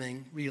didn't have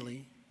anything,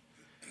 really.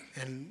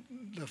 And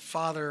the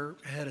father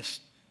had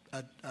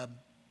a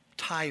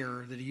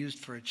tire that he used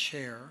for a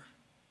chair.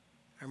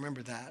 I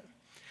remember that.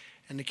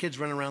 And the kids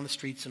running around the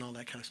streets and all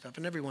that kind of stuff.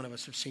 And every one of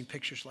us have seen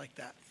pictures like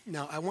that.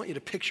 Now, I want you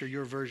to picture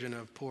your version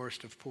of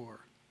poorest of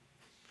poor.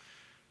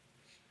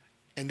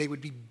 And they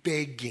would be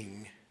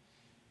begging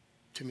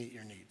to meet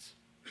your needs.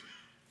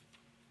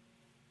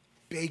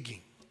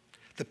 Begging.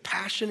 The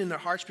passion in their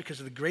hearts because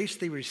of the grace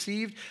they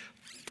received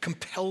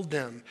compelled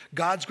them.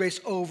 God's grace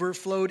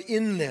overflowed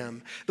in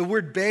them. The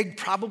word beg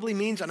probably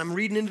means, and I'm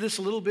reading into this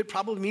a little bit,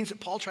 probably means that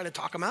Paul tried to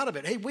talk them out of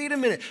it. Hey, wait a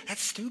minute.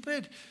 That's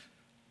stupid.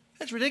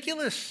 That's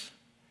ridiculous.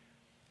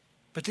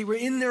 But they were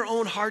in their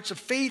own hearts of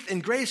faith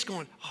and grace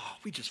going, oh,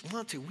 we just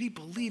want to. We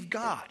believe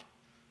God.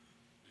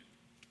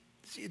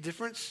 See a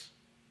difference?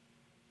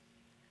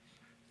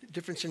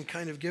 Difference in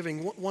kind of giving.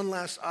 One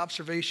last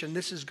observation. The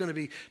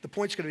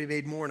point's going to be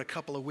made more in a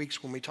couple of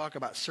weeks when we talk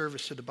about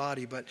service to the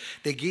body, but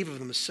they gave of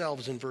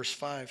themselves in verse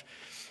 5.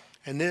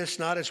 And this,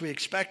 not as we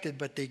expected,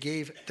 but they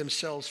gave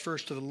themselves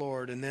first to the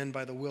Lord and then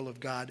by the will of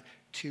God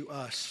to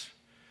us.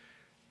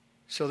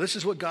 So this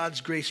is what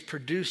God's grace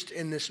produced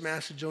in this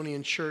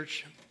Macedonian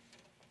church.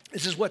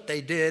 This is what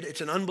they did. It's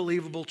an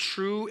unbelievable,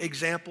 true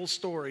example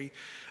story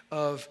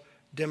of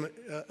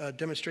a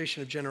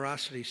demonstration of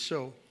generosity.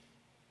 So,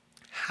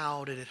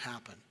 how did it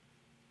happen?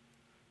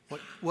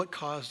 What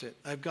caused it?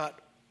 I've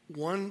got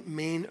one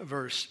main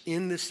verse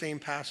in this same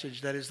passage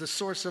that is the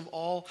source of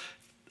all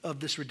of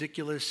this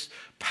ridiculous,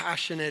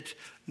 passionate,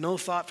 no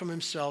thought from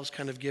themselves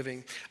kind of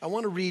giving. I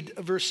want to read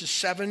verses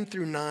 7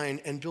 through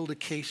 9 and build a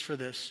case for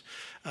this.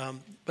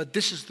 But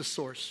this is the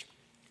source.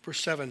 Verse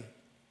 7.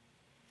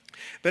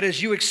 But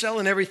as you excel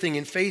in everything,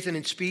 in faith and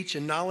in speech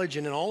and knowledge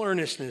and in all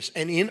earnestness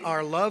and in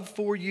our love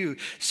for you,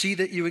 see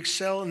that you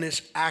excel in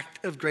this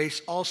act of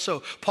grace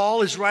also.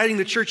 Paul is writing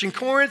the church in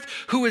Corinth,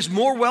 who is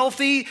more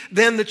wealthy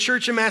than the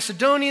church in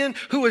Macedonia,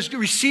 who is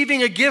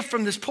receiving a gift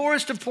from this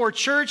poorest of poor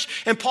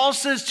church. And Paul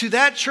says to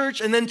that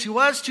church and then to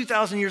us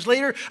 2,000 years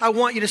later, I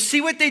want you to see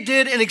what they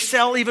did and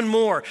excel even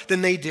more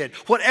than they did.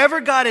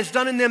 Whatever God has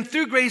done in them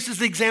through grace is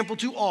the example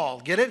to all.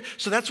 Get it?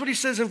 So that's what he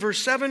says in verse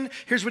 7.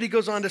 Here's what he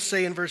goes on to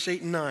say in verse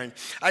 8 and 9.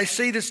 I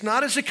say this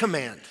not as a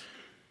command,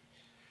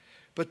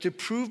 but to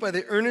prove by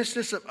the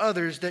earnestness of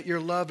others that your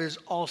love is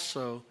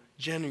also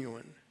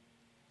genuine.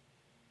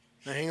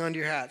 Now hang on to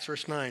your hats.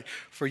 Verse 9.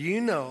 For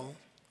you know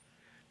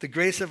the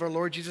grace of our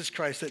Lord Jesus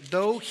Christ, that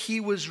though he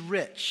was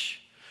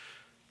rich,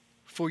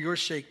 for your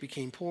sake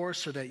became poor,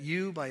 so that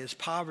you by his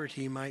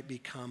poverty might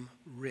become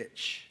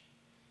rich.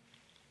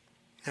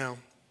 Now,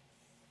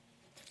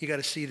 you got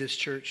to see this,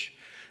 church.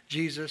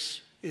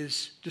 Jesus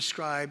is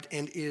described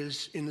and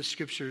is in the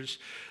scriptures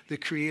the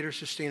creator,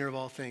 sustainer of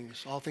all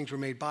things. All things were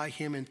made by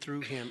him and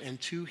through him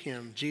and to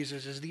him.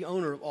 Jesus is the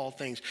owner of all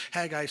things.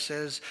 Haggai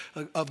says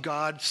of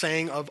God,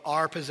 saying of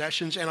our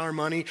possessions and our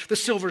money, the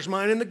silver's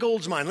mine and the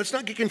gold's mine. Let's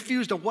not get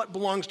confused of what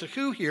belongs to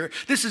who here.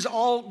 This is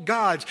all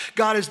God's.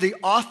 God is the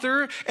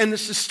author and the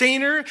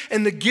sustainer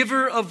and the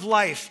giver of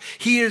life.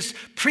 He is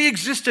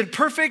pre-existent,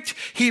 perfect.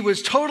 He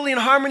was totally in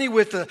harmony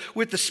with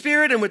the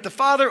Spirit and with the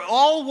Father,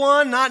 all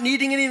one, not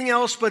needing anything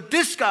else. But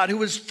this God,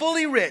 who is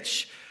fully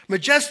rich,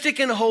 majestic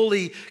and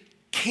holy,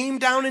 came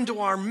down into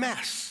our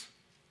mess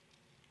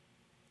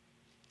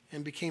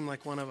and became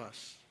like one of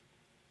us.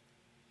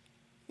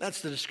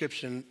 That's the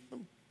description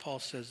Paul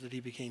says that he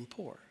became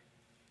poor.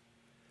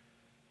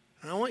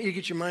 And I want you to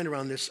get your mind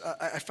around this.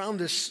 I found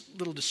this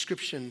little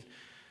description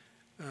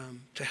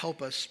to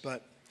help us,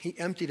 but he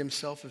emptied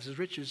himself of his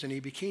riches and he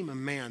became a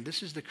man.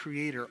 This is the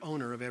creator,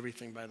 owner of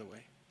everything, by the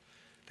way,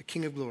 the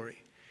King of glory.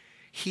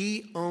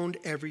 He owned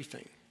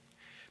everything.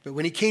 But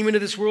when he came into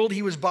this world,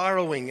 he was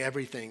borrowing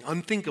everything.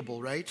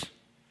 Unthinkable, right?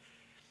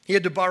 He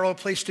had to borrow a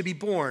place to be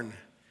born.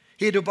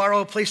 He had to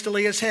borrow a place to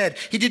lay his head.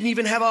 He didn't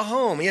even have a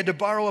home. He had to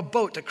borrow a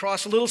boat to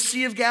cross a little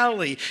Sea of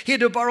Galilee. He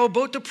had to borrow a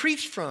boat to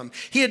preach from.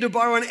 He had to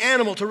borrow an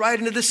animal to ride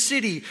into the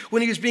city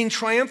when he was being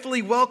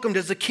triumphantly welcomed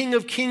as the King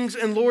of Kings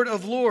and Lord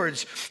of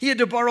Lords. He had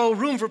to borrow a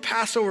room for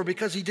Passover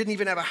because he didn't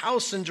even have a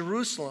house in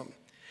Jerusalem.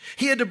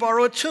 He had to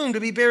borrow a tomb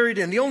to be buried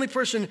in. The only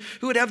person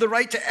who would have the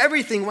right to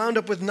everything wound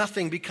up with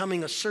nothing,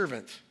 becoming a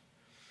servant.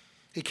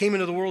 He came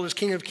into the world as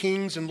King of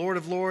Kings and Lord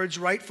of Lords,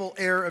 rightful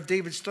heir of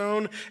David's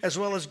throne, as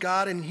well as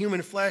God in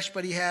human flesh,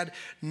 but he had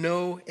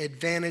no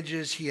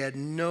advantages. He had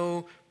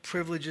no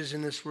privileges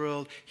in this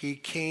world. He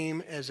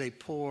came as a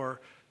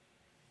poor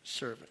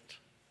servant.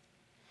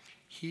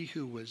 He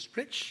who was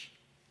rich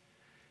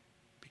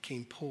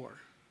became poor.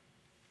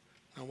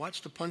 Now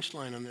watch the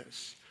punchline on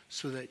this,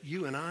 so that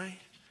you and I,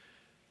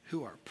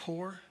 who are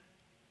poor,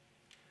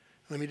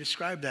 let me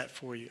describe that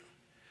for you.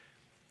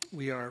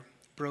 We are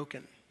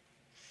broken.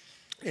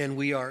 And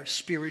we are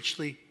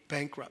spiritually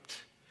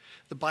bankrupt.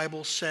 The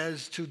Bible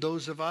says to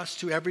those of us,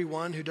 to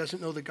everyone who doesn't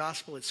know the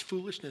gospel, it's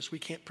foolishness. We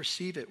can't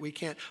perceive it. We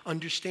can't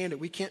understand it.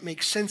 We can't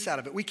make sense out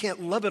of it. We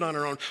can't love it on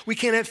our own. We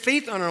can't have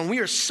faith on our own. We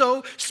are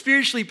so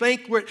spiritually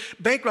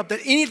bankrupt that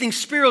anything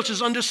spiritual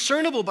is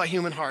undiscernible by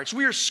human hearts.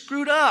 We are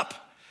screwed up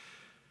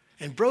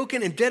and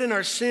broken and dead in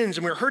our sins,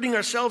 and we're hurting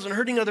ourselves and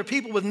hurting other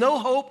people with no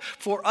hope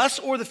for us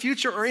or the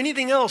future or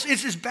anything else.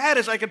 It's as bad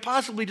as I could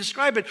possibly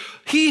describe it.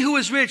 He who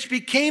is rich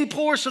became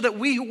poor so that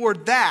we who were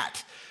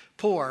that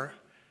poor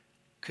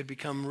could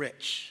become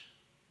rich.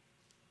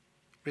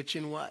 Rich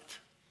in what?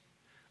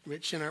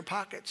 Rich in our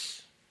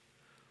pockets.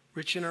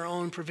 Rich in our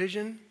own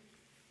provision.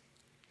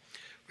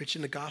 Rich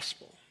in the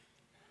gospel.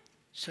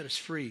 Set us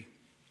free.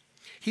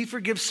 He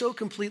forgives so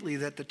completely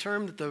that the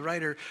term that the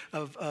writer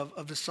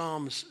of the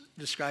Psalms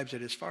describes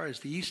it, as far as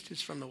the east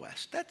is from the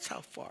west. That's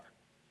how far.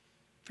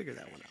 Figure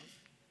that one out.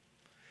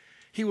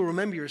 He will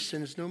remember your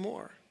sins no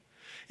more.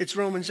 It's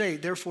Romans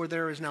 8. Therefore,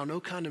 there is now no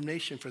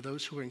condemnation for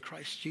those who are in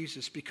Christ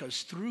Jesus,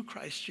 because through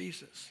Christ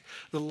Jesus,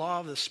 the law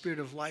of the Spirit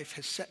of life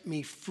has set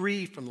me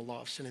free from the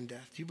law of sin and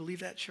death. Do you believe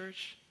that,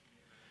 church?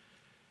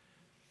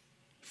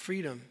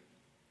 Freedom.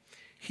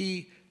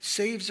 He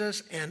saves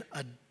us and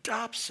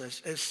adopts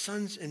us as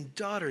sons and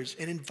daughters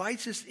and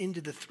invites us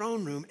into the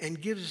throne room and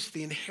gives us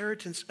the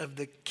inheritance of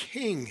the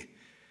King.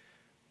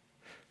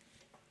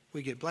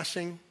 We get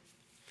blessing,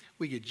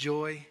 we get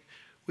joy,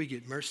 we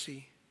get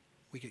mercy,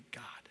 we get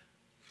God.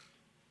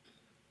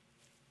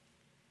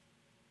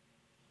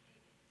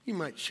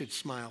 You should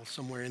smile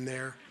somewhere in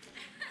there,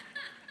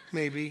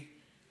 maybe.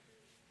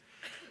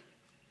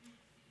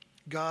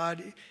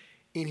 God,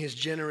 in his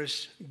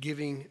generous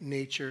giving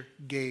nature,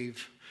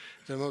 gave.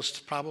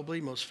 The probably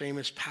most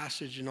famous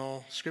passage in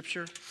all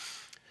Scripture.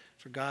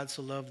 For God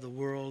so loved the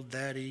world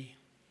that he...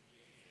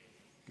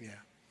 Yeah.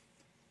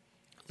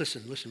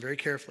 Listen very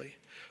carefully.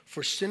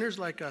 For sinners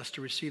like us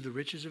to receive the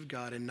riches of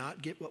God and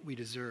not get what we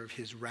deserve,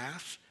 his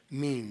wrath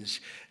means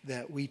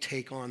that we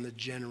take on the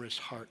generous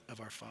heart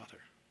of our Father.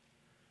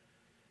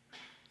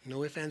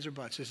 No ifs, ands, or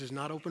buts. This is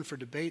not open for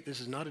debate. This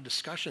is not a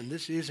discussion.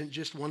 This isn't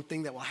just one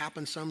thing that will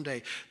happen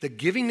someday. The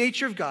giving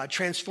nature of God,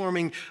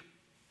 transforming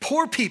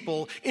poor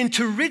people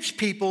into rich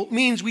people,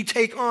 means we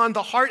take on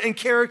the heart and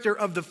character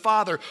of the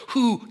Father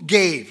who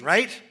gave,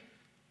 right?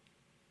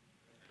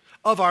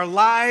 Of our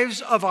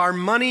lives, of our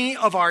money,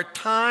 of our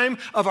time,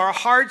 of our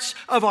hearts,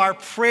 of our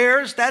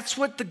prayers. That's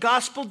what the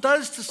gospel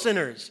does to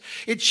sinners.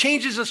 It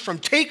changes us from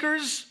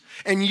takers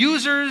and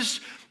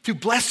users to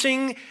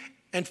blessing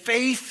and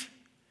faith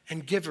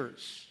and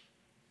givers.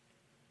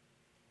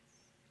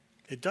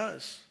 It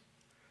does.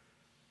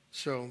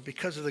 So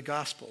because of the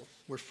gospel,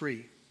 we're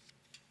free.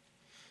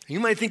 You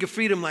might think of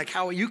freedom like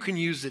how you can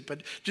use it,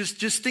 but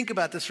just think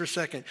about this for a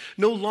second.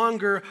 No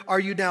longer are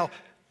you now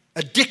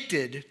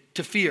addicted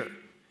to fear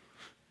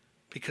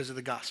because of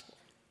the gospel.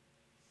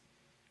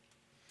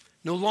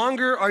 No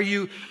longer are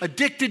you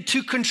addicted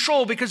to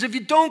control, because if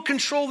you don't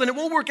control, then it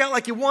won't work out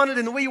like you wanted,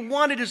 and the way you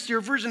want it is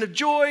your version of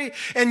joy,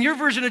 and your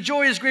version of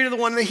joy is greater than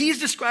the one that he's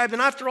described,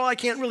 and after all, I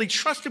can't really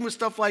trust him with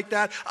stuff like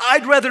that.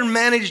 I'd rather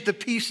manage the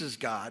pieces,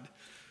 God.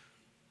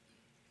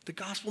 The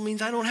gospel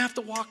means I don't have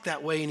to walk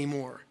that way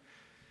anymore.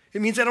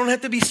 It means I don't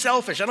have to be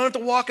selfish. I don't have to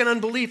walk in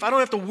unbelief. I don't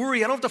have to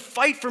worry. I don't have to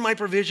fight for my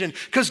provision,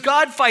 because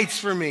God fights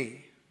for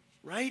me,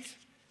 right?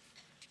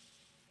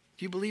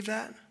 Do you believe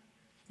that?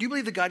 Do you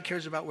believe that God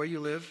cares about where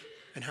you live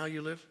and how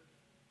you live?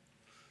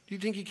 Do you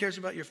think he cares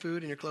about your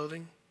food and your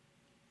clothing?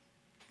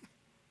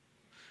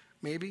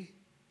 Maybe.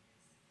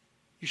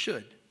 You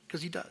should,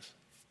 because he does.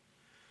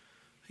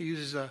 He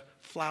uses a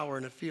flower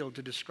in a field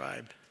to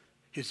describe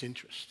his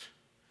interest.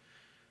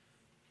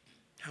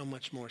 How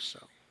much more so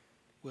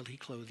will he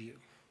clothe you?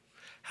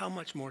 How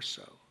much more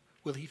so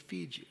will he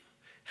feed you?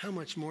 How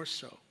much more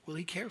so will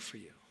he care for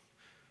you?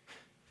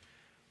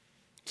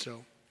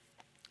 So,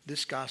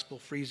 this gospel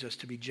frees us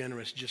to be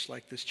generous, just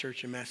like this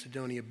church in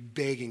Macedonia,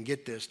 begging,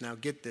 get this,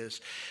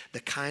 the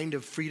kind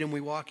of freedom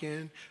we walk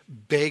in,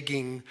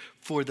 begging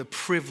for the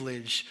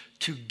privilege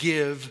to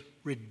give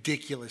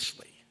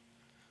ridiculously.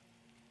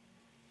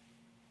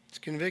 It's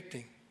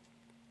convicting.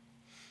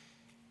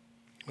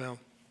 Well,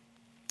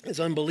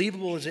 as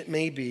unbelievable as it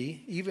may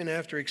be, even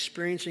after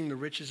experiencing the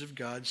riches of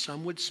God,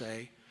 some would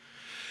say,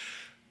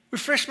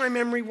 refresh my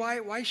memory,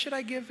 why should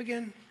I give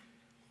again?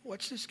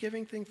 What's this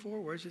giving thing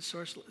for? Where's its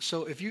source?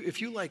 So if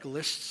you like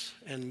lists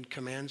and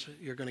commands,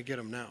 you're going to get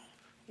them now.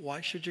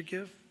 Why should you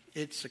give?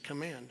 It's a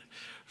command.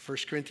 1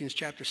 Corinthians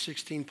chapter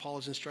 16, Paul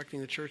is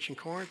instructing the church in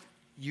Corinth.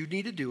 You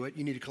need to do it.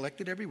 You need to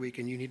collect it every week,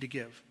 and you need to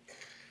give.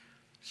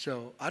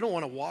 So I don't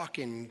want to walk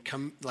and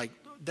come, like,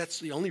 that's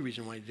the only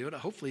reason why you do it.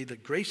 Hopefully the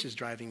grace is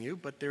driving you,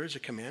 but there is a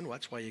command. Well,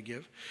 that's why you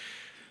give.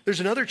 There's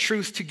another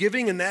truth to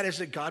giving, and that is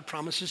that God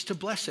promises to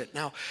bless it.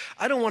 Now,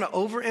 I don't want to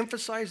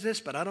overemphasize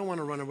this, but I don't want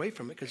to run away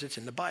from it because it's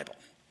in the Bible.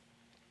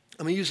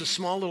 I'm going to use a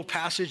small little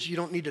passage. You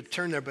don't need to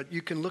turn there, but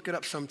you can look it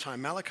up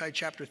sometime. Malachi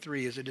chapter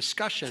 3 is a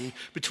discussion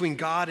between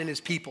God and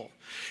his people.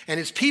 And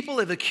his people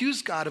have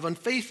accused God of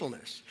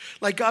unfaithfulness.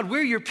 Like, God,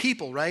 we're your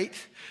people, right?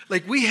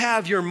 Like, we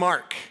have your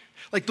mark.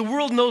 Like, the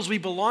world knows we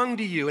belong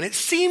to you, and it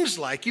seems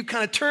like you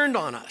kind of turned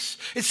on us.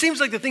 It seems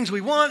like the things we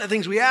want, the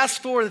things we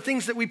ask for, the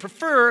things that we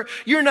prefer,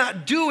 you're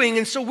not doing,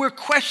 and so we're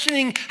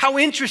questioning how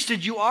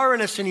interested you are in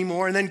us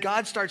anymore. And then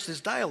God starts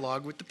this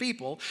dialogue with the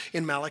people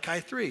in Malachi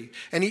 3.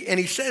 And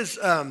he says,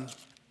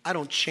 I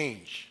don't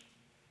change.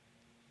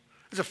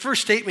 It's the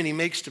first statement he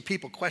makes to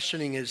people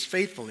questioning his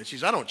faithfulness. He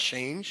says, I don't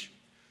change.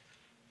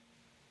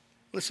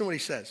 Listen to what he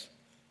says.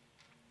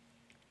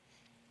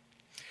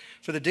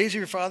 For the days of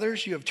your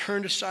fathers, you have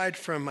turned aside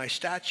from my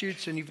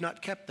statutes, and you've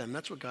not kept them.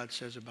 That's what God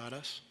says about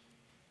us.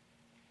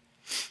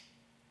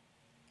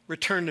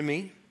 Return to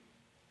me,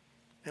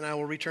 and I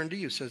will return to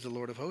you, says the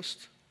Lord of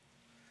hosts.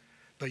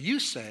 But you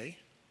say,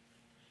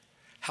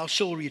 how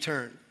shall we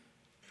return?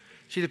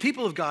 See, the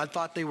people of God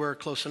thought they were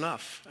close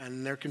enough,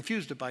 and they're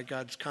confused by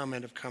God's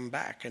comment of come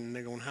back, and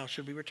they're going, how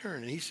should we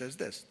return? And he says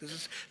this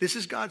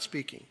is God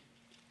speaking.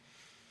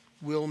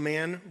 Will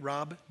man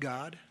rob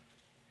God?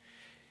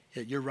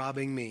 Yet you're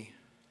robbing me.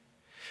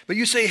 But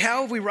you say,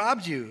 how have we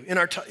robbed you?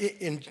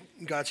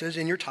 God says,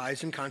 in your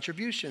tithes and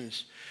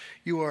contributions.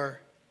 You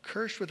are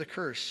cursed with a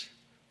curse,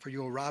 for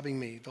you are robbing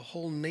me, the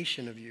whole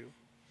nation of you.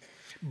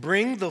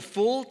 Bring the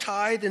full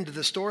tithe into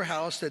the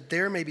storehouse, that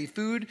there may be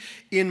food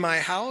in my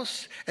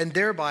house, and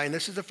thereby, and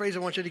this is the phrase I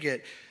want you to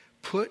get,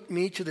 put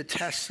me to the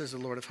test, says the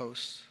Lord of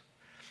hosts.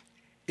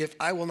 If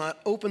I will not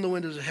open the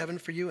windows of heaven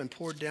for you and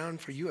pour down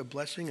for you a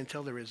blessing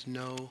until there is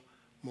no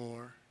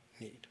more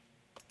need.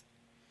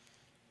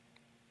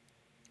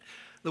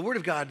 The Word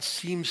of God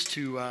seems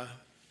to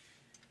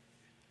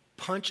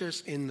punch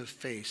us in the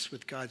face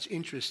with God's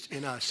interest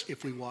in us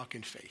if we walk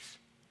in faith.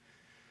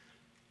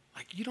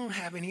 Like, you don't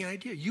have any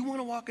idea. You want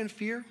to walk in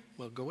fear?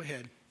 Well, go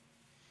ahead.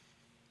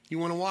 You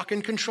want to walk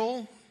in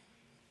control?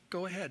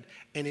 Go ahead.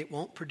 And it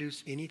won't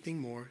produce anything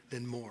more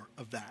than more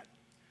of that.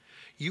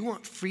 You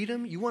want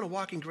freedom? You want to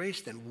walk in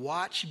grace? Then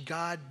watch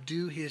God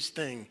do his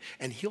thing,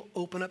 and he'll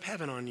open up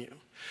heaven on you.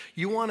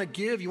 You want to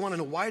give? You want to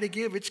know why to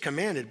give? It's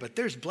commanded, but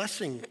there's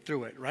blessing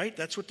through it, right?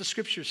 That's what the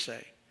scriptures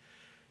say.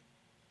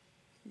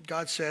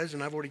 God says,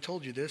 and I've already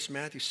told you this,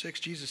 Matthew 6,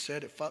 Jesus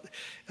said,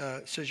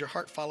 it says your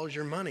heart follows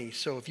your money.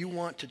 So if you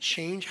want to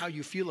change how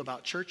you feel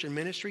about church and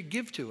ministry,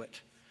 give to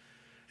it.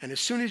 And as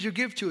soon as you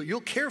give to it,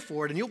 you'll care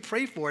for it, and you'll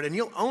pray for it, and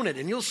you'll own it,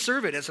 and you'll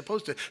serve it, as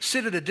opposed to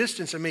sit at a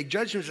distance and make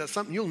judgments that's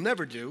something you'll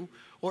never do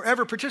or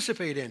ever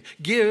participate in.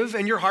 Give,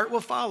 and your heart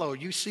will follow.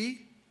 You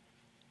see?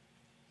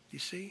 You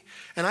see?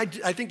 And I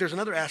think there's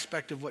another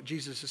aspect of what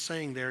Jesus is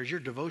saying there is your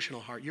devotional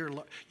heart.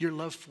 Your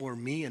love for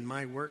me and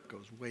my work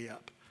goes way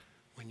up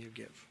when you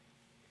give.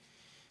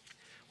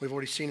 We've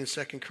already seen in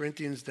 2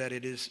 Corinthians that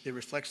it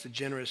reflects the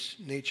generous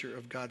nature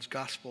of God's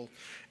gospel,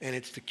 and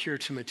it's the cure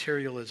to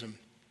materialism.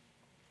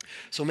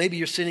 So maybe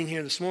you're sitting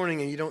here this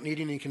morning and you don't need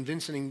any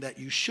convincing that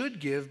you should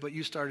give, but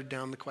you started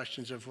down the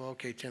questions of, well,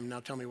 okay, Tim, now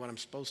tell me what I'm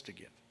supposed to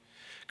give.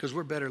 Because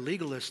we're better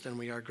legalists than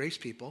we are grace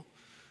people.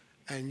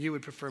 And you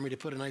would prefer me to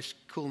put a nice,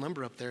 cool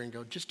number up there and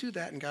go, just do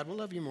that and God will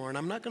love you more. And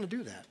I'm not going to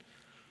do that.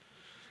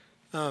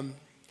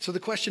 So the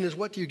question is,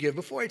 what do you give?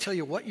 Before I tell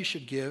you what you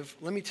should give,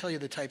 let me tell you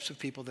the types of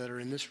people that are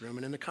in this room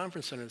and in the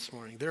conference center this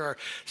morning. There are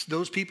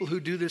those people who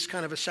do this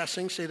kind of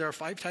assessing, say there are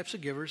 5 types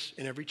of givers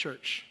in every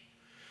church.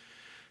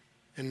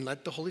 And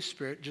let the Holy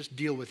Spirit just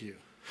deal with you.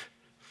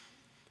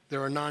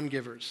 There are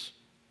non-givers.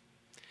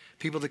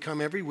 People that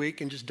come every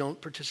week and just don't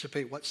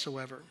participate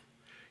whatsoever.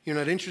 You're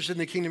not interested in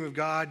the kingdom of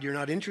God. You're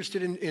not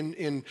interested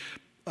in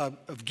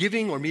of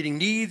giving or meeting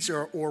needs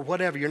or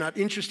whatever. You're not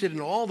interested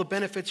in all the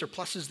benefits or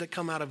pluses that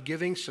come out of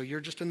giving, so you're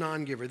just a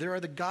non-giver. There are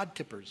the God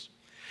tippers.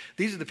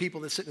 These are the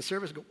people that sit in the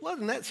service and go,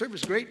 wasn't that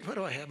service great? What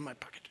do I have in my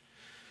pocket?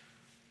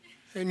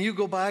 And you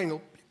go by and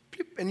go,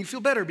 and you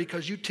feel better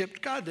because you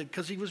tipped God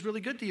because he was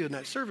really good to you in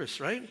that service,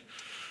 right?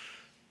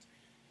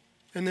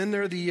 And then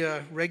there are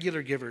the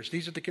regular givers.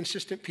 These are the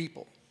consistent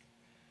people.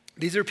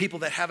 These are people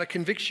that have a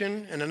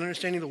conviction and an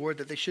understanding of the word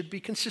that they should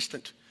be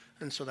consistent.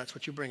 And so that's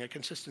what you bring, a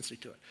consistency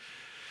to it.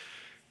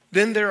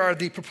 Then there are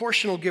the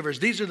proportional givers.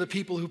 These are the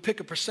people who pick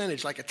a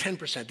percentage, like a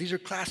 10%. These are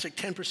classic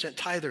 10%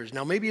 tithers.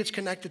 Now, maybe it's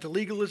connected to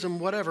legalism,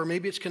 whatever.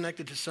 Maybe it's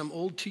connected to some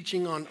old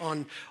teaching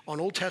on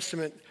Old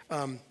Testament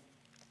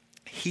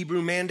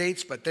Hebrew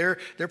mandates, but they're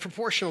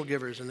proportional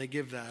givers, and they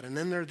give that. And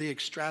then there are the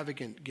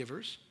extravagant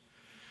givers.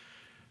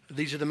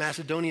 These are the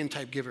Macedonian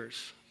type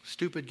givers,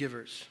 stupid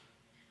givers.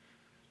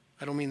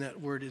 I don't mean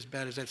that word as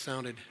bad as that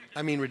sounded.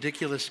 I mean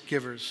ridiculous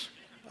givers.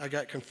 I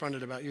got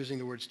confronted about using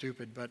the word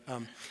stupid, but...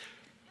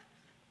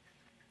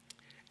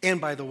 And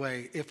by the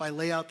way, if I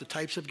lay out the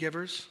types of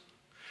givers,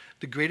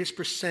 the greatest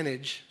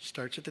percentage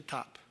starts at the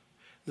top.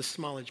 The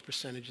smallest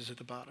percentage is at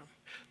the bottom.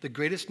 The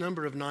greatest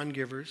number of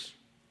non-givers,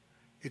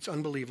 it's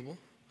unbelievable.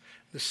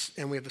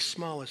 And we have the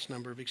smallest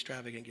number of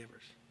extravagant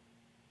givers.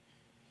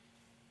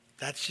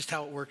 That's just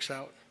how it works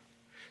out.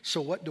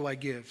 So what do I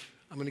give?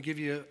 I'm going to give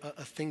you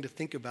a thing to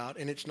think about,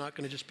 and it's not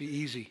going to just be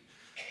easy.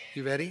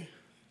 You ready?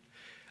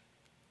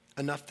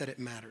 Enough that it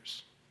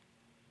matters.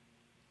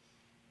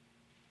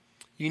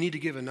 You need to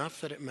give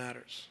enough that it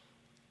matters.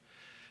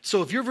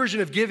 So if your version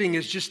of giving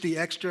is just the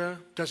extra,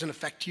 doesn't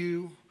affect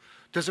you,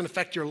 doesn't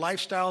affect your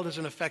lifestyle,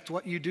 doesn't affect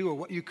what you do or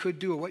what you could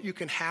do or what you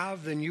can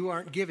have, then you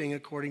aren't giving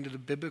according to the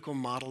biblical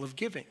model of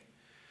giving.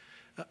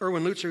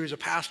 Erwin Lutzer, who's a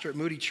pastor at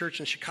Moody Church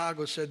in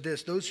Chicago, said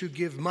this: those who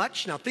give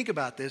much, now think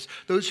about this,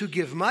 those who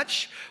give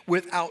much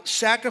without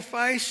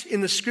sacrifice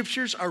in the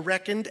scriptures are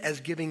reckoned as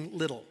giving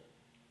little.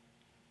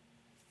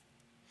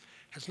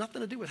 Has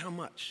nothing to do with how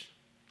much.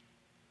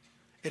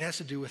 It has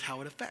to do with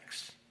how it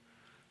affects.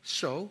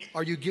 So,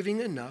 are you giving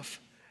enough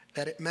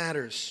that it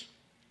matters?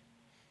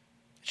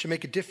 It should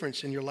make a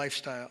difference in your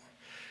lifestyle.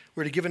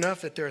 We're to give enough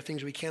that there are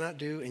things we cannot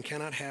do and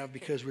cannot have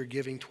because we're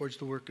giving towards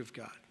the work of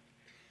God.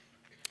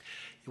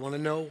 You want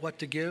to know what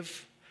to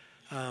give?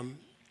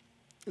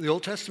 The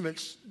Old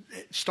Testament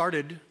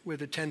started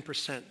with a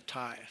 10%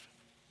 tithe.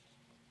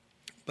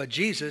 But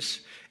Jesus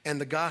and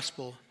the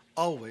gospel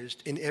always,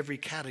 in every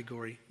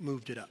category,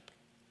 moved it up.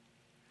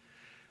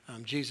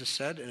 Jesus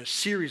said in a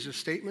series of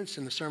statements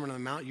in the Sermon on the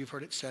Mount, you've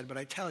heard it said, but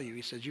I tell you.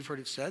 He says, you've heard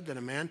it said that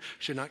a man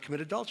should not commit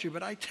adultery,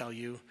 but I tell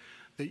you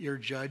that you're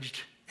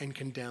judged and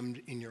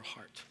condemned in your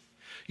heart.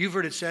 You've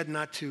heard it said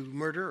not to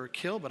murder or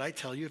kill, but I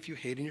tell you, if you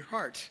hate in your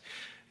heart,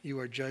 you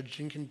are judged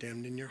and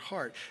condemned in your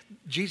heart.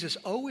 Jesus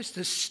always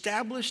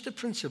established a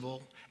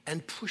principle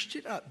and pushed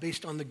it up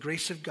based on the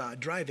grace of God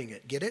driving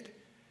it. Get it?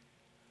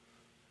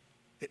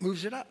 It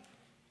moves it up.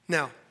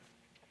 Now,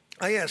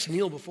 I asked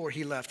Neil before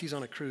he left. He's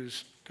on a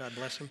cruise. God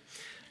bless him.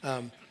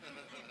 And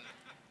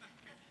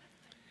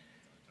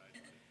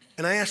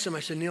I asked him, I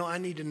said, Neil, I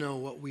need to know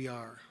what we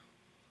are.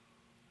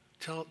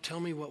 Tell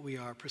me what we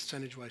are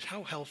percentage-wise.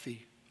 How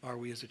healthy are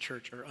we as a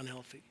church or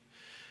unhealthy?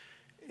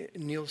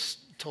 Neil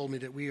told me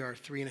that we are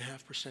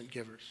 3.5%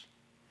 givers.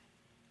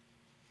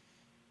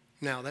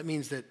 Now, that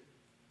means that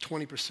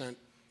 20%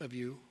 of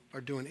you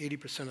are doing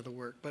 80% of the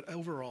work. But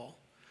overall,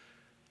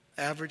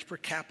 average per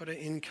capita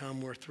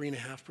income, we're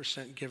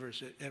 3.5%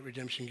 givers at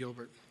Redemption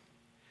Gilbert.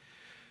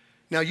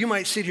 Now, you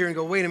might sit here and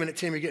go, wait a minute,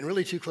 Tim, you're getting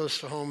really too close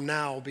to home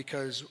now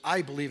because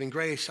I believe in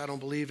grace. I don't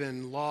believe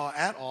in law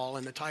at all,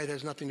 and the tithe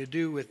has nothing to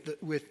do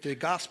with the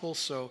gospel,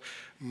 so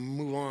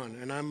move on.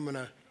 And I'm going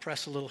to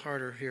press a little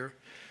harder here.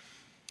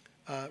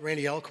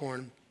 Randy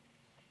Alcorn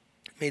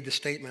made the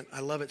statement. I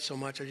love it so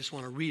much, I just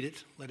want to read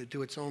it, let it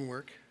do its own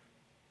work.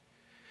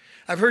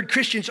 I've heard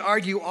Christians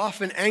argue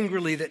often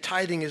angrily that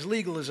tithing is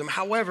legalism.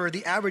 However,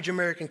 the average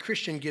American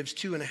Christian gives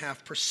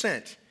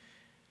 2.5%.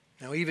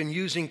 Now, even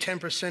using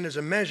 10% as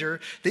a measure,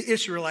 the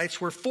Israelites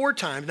were 4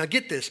 times, now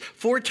get this,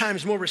 4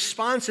 times more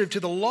responsive to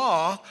the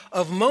law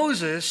of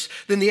Moses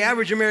than the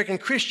average American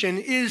Christian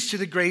is to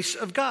the grace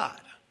of God.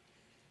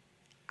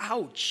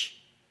 Ouch.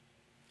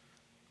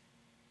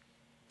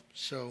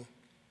 So,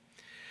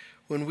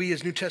 when we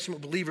as New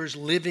Testament believers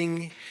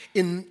living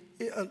in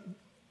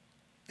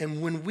the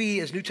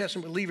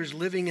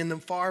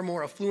far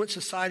more affluent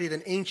society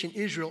than ancient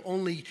Israel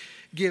only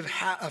give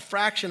a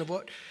fraction of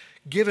what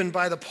given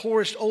by the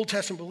poorest Old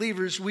Testament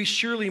believers, we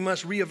surely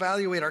must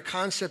reevaluate our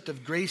concept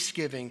of grace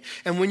giving.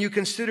 And when you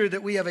consider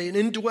that we have an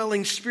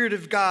indwelling Spirit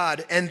of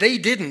God and they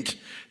didn't,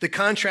 the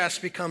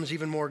contrast becomes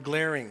even more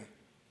glaring.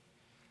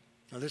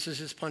 Now, this is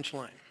his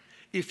punchline.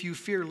 If you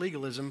fear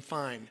legalism,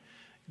 fine.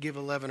 Give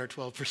 11 or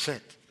 12%.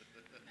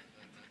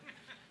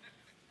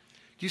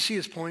 Do you see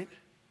his point?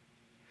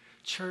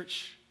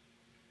 Church,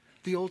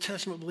 the Old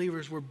Testament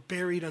believers were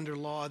buried under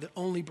law that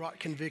only brought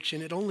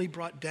conviction. It only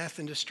brought death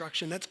and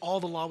destruction. That's all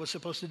the law was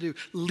supposed to do.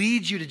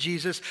 Lead you to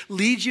Jesus,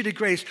 lead you to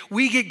grace.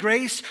 We get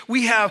grace.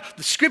 We have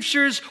the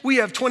scriptures. We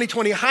have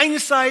 20/20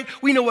 hindsight.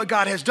 We know what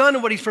God has done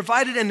and what he's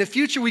provided. In the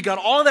future, we got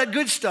all that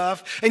good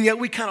stuff, and yet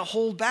we kind of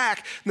hold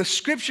back. And the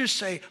scriptures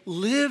say,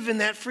 live in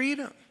that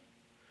freedom.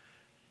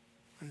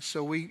 And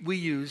so we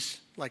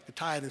use, like the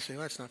tithe, and say,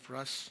 well, that's not for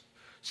us.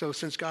 So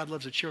since God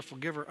loves a cheerful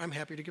giver, I'm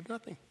happy to give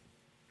nothing.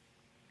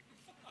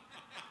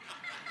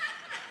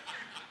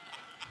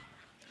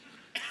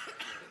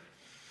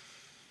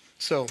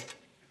 So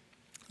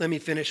let me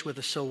finish with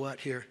a so what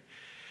here.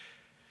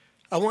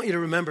 I want you to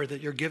remember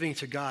that you're giving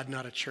to God,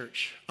 not a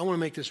church. I want to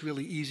make this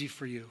really easy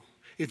for you.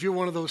 If you're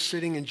one of those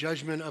sitting in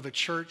judgment of a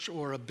church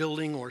or a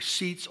building or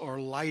seats or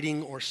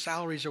lighting or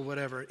salaries or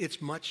whatever, it's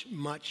much,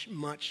 much,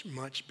 much,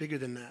 much bigger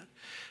than that.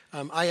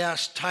 I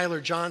asked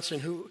Tyler Johnson,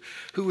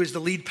 who is the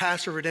lead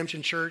pastor of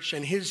Redemption Church,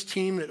 and his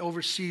team that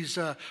oversees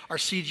our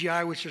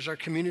CGI, which is our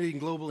community and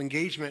global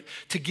engagement,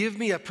 to give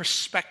me a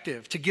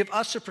perspective, to give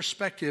us a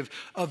perspective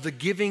of the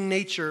giving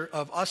nature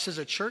of us as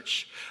a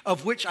church,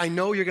 of which I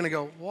know you're going to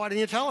go, why didn't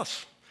you tell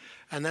us?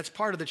 And that's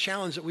part of the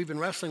challenge that we've been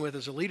wrestling with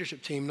as a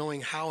leadership team, knowing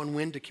how and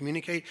when to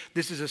communicate.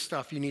 This is the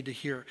stuff you need to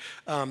hear.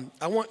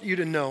 I want you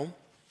to know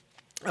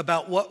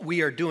about what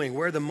we are doing,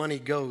 where the money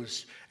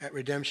goes at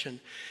Redemption.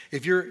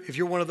 If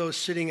you're one of those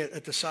sitting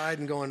at the side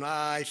and going,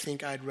 I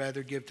think I'd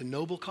rather give to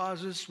noble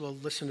causes, well,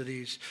 listen to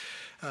these.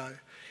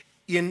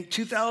 In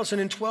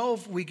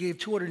 2012, we gave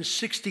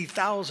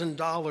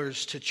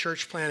 $260,000 to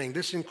church planning.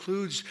 This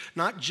includes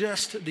not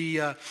just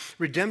the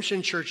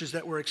Redemption churches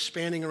that we're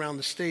expanding around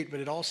the state, but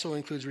it also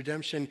includes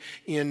Redemption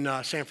in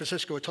San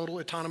Francisco, a total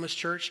autonomous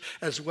church,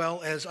 as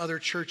well as other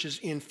churches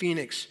in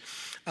Phoenix.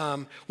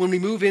 When we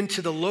move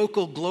into the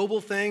local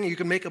global thing, you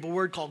can make up a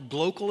word called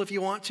glocal if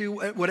you want to.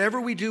 Whatever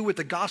we do with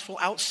the gospel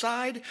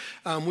outside,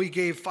 we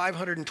gave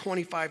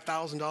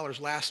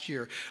 $525,000 last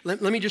year.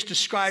 Let me just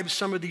describe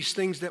some of these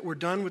things that were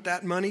done with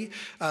that money.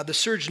 The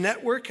Surge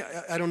Network,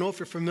 I don't know if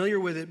you're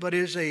familiar with it, but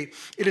it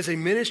is a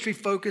ministry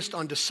focused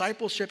on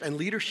discipleship and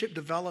leadership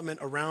development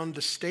around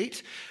the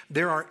state.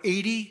 There are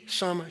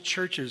 80-some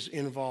churches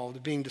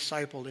involved being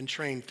discipled and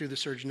trained through the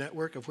Surge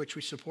Network, of which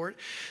we support.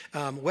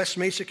 West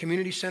Mesa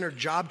Community Center,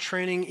 job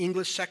training,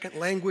 English second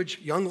language,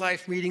 young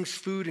life meetings,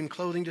 food and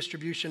clothing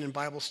distribution, and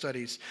Bible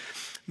studies.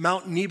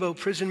 Mount Nebo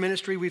Prison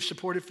Ministry we've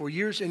supported for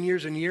years and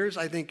years and years.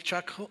 I think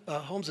Chuck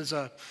Holmes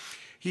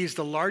he's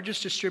the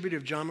largest distributor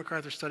of John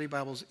MacArthur Study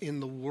Bibles in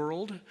the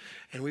world,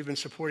 and we've been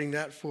supporting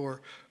that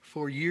for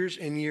years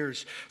and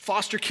years.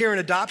 Foster care and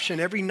adoption.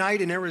 Every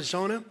night in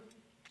Arizona,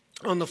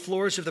 on the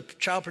floors of the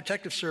Child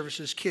Protective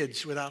Services,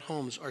 kids without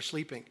homes are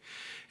sleeping.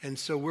 And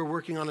so we're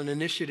working on an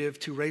initiative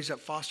to raise up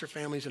foster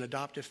families and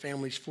adoptive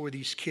families for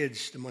these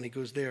kids. The money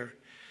goes there.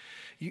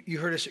 You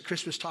heard us at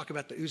Christmas talk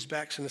about the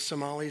Uzbeks and the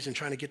Somalis and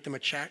trying to get them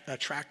a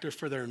tractor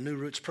for their New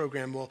Roots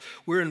program. Well,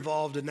 we're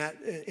involved in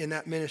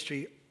that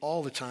ministry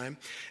all the time.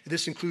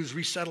 This includes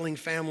resettling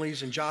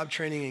families and job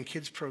training and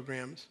kids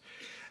programs.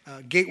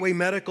 Gateway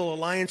Medical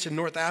Alliance in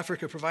North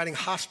Africa, providing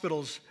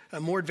hospitals,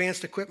 more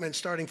advanced equipment,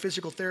 starting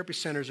physical therapy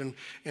centers and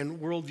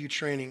worldview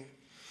training.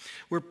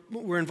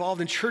 We're involved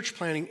in church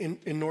planning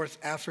in North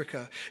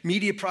Africa,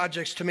 media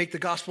projects to make the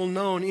gospel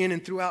known in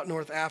and throughout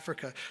North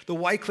Africa, the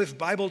Wycliffe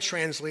Bible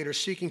translator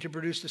seeking to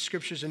produce the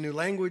scriptures in new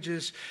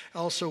languages,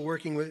 also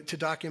working to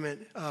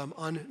document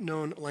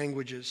unknown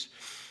languages.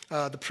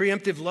 The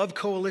Preemptive Love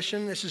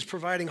Coalition, this is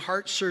providing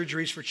heart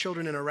surgeries for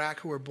children in Iraq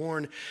who were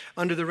born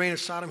under the reign of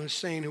Saddam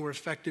Hussein, who were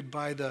affected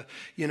by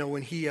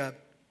when he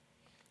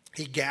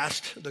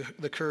gassed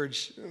the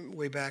Kurds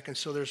way back, and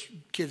so there's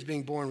kids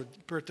being born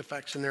with birth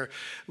defects, and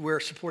we're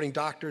supporting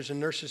doctors and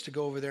nurses to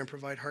go over there and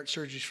provide heart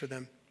surgeries for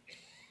them.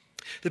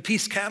 The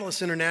Peace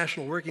Catalyst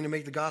International, working to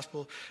make the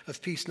gospel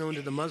of peace known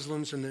to the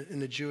Muslims and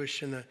the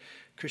Jewish and the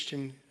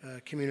Christian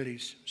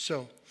communities.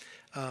 So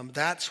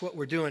that's what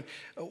we're doing.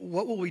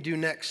 What will we do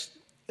next?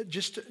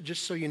 Just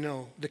so you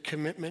know, the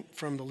commitment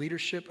from the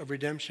leadership of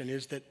Redemption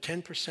is that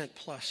 10%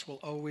 plus will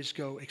always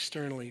go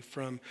externally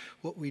from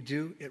what we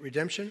do at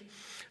Redemption.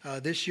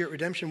 This year at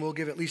Redemption, we'll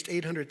give at least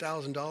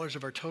 $800,000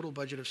 of our total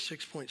budget of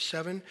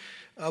 $6.7,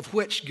 of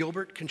which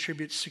Gilbert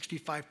contributes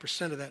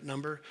 65% of that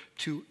number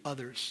to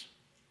others.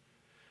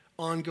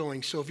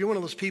 Ongoing. So if you're one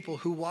of those people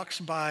who walks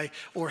by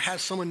or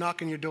has someone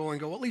knock on your door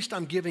and go, well, at least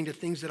I'm giving to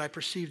things that I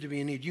perceive to be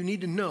in need, you need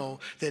to know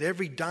that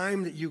every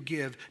dime that you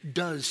give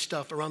does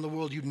stuff around the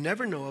world you'd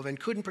never know of and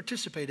couldn't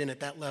participate in at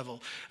that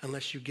level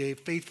unless you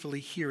gave faithfully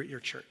here at your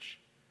church.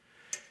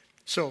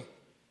 So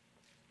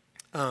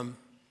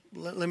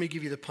let me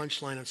give you the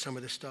punchline on some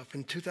of this stuff.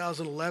 In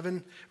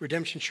 2011,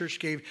 Redemption Church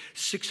gave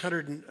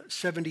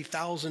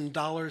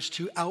 $670,000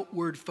 to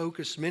Outward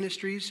Focus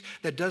Ministries.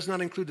 That does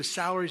not include the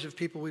salaries of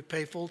people we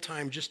pay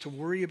full-time just to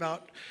worry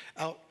about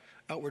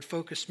Outward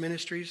Focus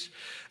Ministries.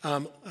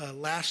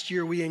 Last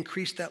year, we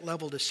increased that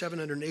level to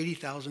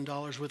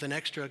 $780,000 with an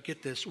extra,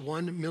 get this,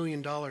 $1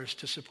 million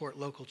to support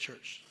local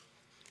church.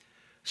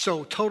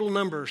 So total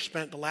number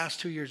spent the last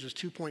 2 years is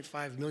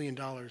 $2.5 million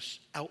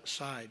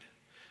outside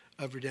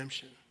of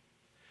Redemption.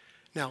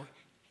 Now,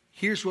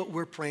 here's what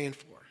we're praying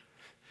for.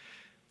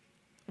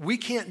 We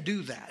can't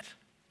do that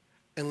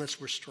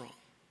unless we're strong,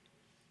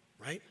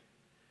 right?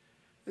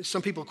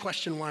 Some people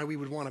question why we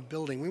would want a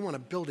building. We want a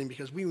building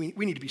because we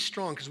need to be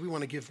strong because we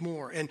want to give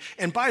more. And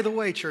by the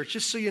way, church,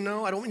 just so you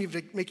know, I don't want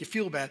to make you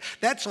feel bad.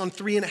 That's on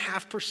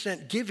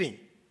 3.5% giving.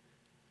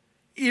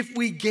 If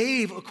we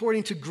gave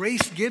according to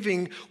grace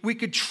giving, we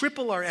could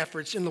triple our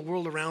efforts in the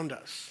world around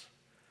us.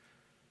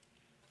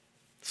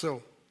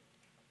 So,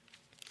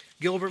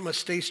 Gilbert must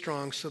stay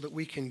strong so that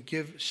we can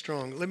give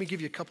strong. Let me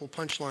give you a couple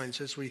punchlines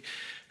as we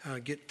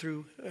get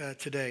through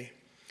today.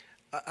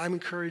 I'm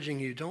encouraging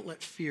you, don't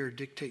let fear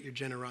dictate your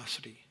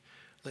generosity.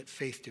 Let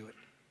faith do it.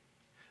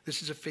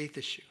 This is a faith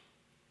issue,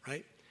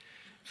 right?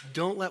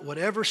 Don't let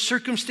whatever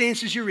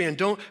circumstances you're in,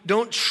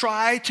 don't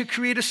try to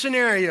create a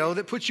scenario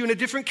that puts you in a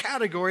different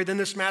category than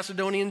this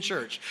Macedonian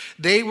church.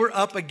 They were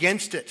up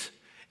against it,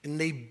 and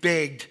they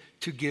begged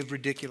to give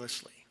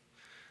ridiculously.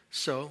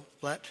 So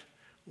let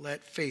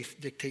faith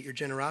dictate your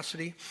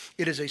generosity.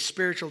 It is a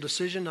spiritual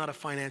decision, not a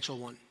financial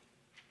one.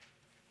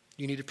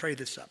 You need to pray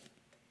this up.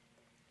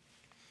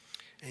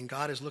 And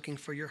God is looking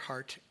for your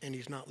heart, and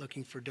he's not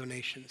looking for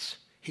donations.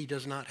 He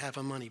does not have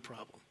a money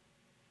problem.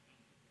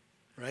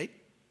 Right?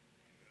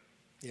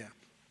 Yeah.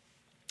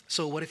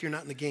 So what if you're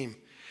not in the game?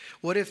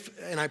 What if,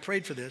 and I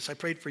prayed for this, I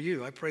prayed for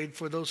you, I prayed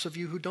for those of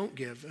you who don't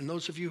give, and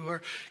those of you who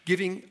are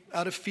giving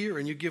out of fear,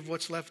 and you give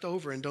what's left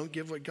over and don't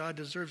give what God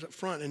deserves up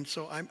front. And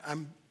so I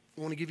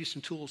want to give you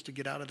some tools to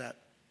get out of that.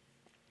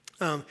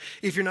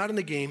 If you're not in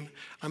the game,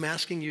 I'm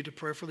asking you to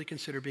prayerfully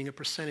consider being a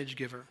percentage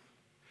giver.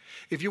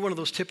 If you're one of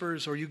those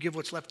tippers, or you give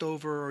what's left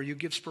over, or you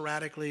give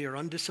sporadically or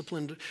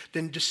undisciplined,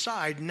 then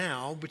decide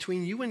now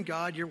between you and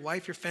God, your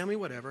wife, your family,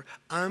 whatever,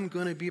 I'm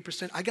going to be a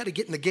percent. I got to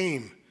get in the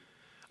game.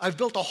 I've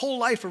built a whole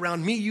life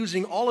around me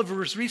using all of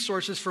his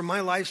resources for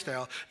my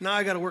lifestyle. Now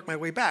I got to work my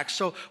way back.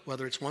 So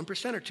whether it's 1%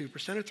 or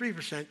 2% or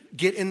 3%,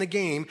 get in the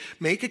game.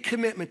 Make a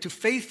commitment to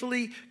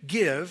faithfully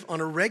give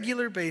on a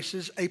regular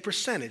basis a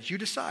percentage. You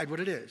decide what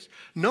it is,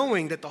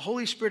 knowing that the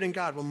Holy Spirit and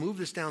God will move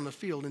this down the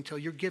field until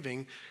you're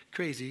giving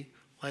crazy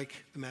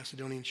like the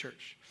Macedonian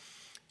church.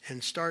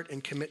 And start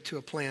and commit to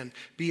a plan.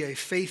 Be a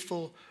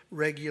faithful,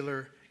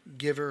 regular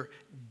giver.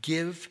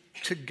 Give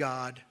to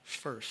God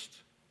first.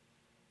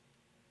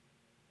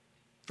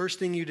 First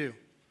thing you do.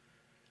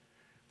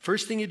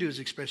 First thing you do is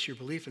express your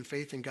belief and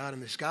faith in God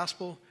and this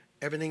gospel.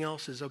 Everything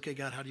else is, okay,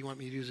 God, how do you want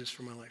me to use this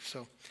for my life?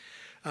 So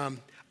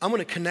I'm going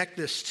to connect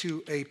this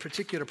to a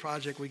particular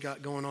project we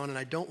got going on, and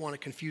I don't want to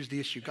confuse the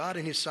issue. God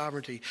in his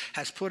sovereignty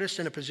has put us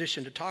in a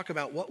position to talk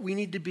about what we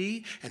need to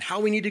be and how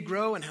we need to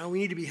grow and how we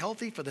need to be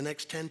healthy for the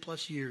next 10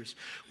 plus years.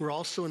 We're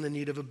also in the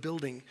need of a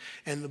building,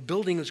 and the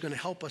building is going to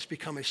help us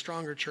become a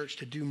stronger church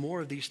to do more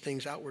of these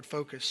things outward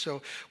focused.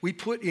 So we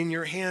put in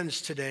your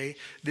hands today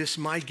this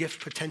My Gift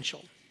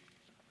Potential.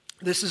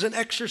 This is an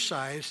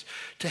exercise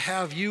to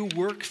have you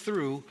work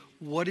through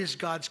what is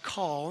God's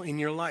call in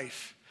your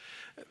life.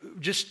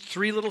 Just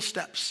 3 little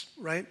steps,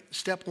 right?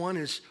 Step 1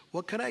 is,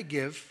 what could I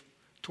give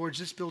towards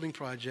this building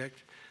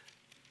project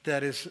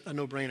that is a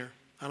no-brainer?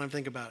 I don't even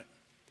think about it.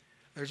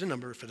 There's a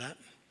number for that.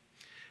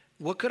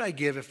 What could I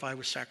give if I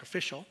was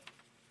sacrificial?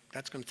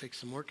 That's going to take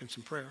some work and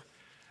some prayer.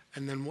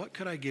 And then what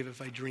could I give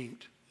if I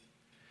dreamed?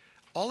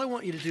 All I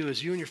want you to do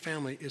as you and your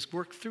family is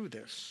work through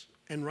this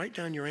and write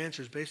down your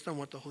answers based on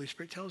what the Holy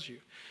Spirit tells you.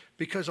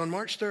 Because on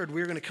March 3rd,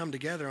 we're going to come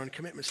together on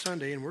Commitment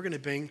Sunday, and we're going to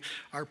bring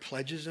our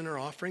pledges and our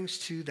offerings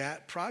to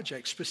that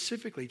project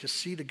specifically to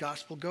see the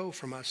gospel go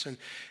from us.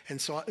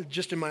 And so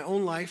just in my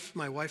own life,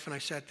 my wife and I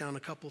sat down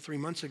 3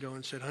 months ago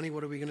and said, honey,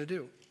 what are we going to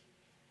do?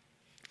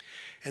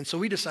 And so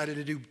we decided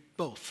to do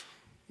both.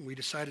 We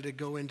decided to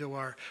go into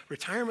our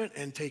retirement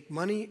and take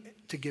money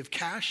to give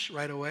cash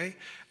right away,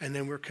 and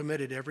then we're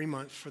committed every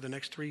month for the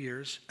next 3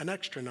 years, an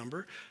extra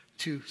number,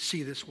 to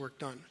see this work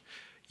done.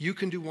 You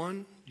can do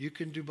one, you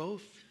can do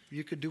both,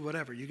 you could do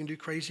whatever. You can do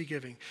crazy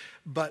giving.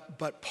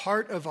 But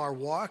part of our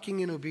walking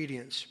in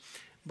obedience,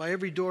 by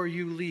every door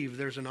you leave,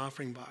 there's an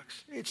offering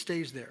box. It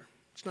stays there.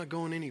 It's not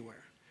going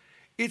anywhere.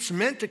 It's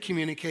meant to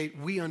communicate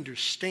we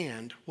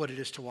understand what it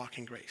is to walk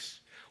in grace.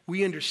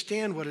 We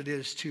understand what it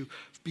is to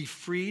be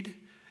freed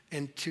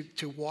and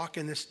to walk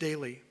in this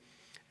daily.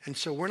 And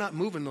so we're not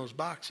moving those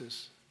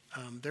boxes.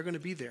 They're going to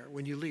be there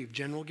when you leave,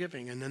 general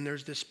giving. And then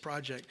there's this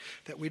project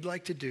that we'd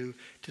like to do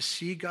to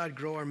see God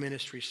grow our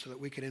ministry so that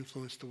we can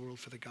influence the world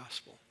for the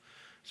gospel.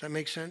 Does that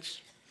make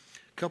sense?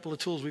 A couple of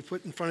tools we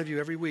put in front of you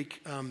every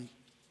week.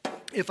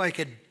 If I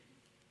could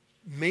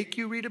make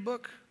you read a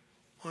book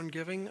on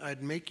giving,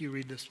 I'd make you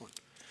read this one.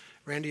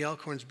 Randy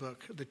Alcorn's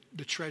book,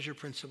 The Treasure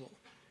Principle.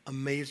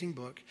 Amazing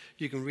book.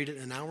 You can read it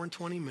in an hour and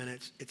 20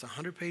 minutes. It's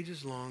 100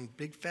 pages long,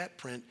 big fat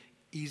print,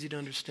 easy to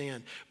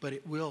understand, but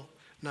it will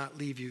not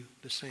leave you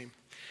the same.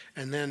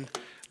 And then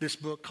this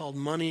book called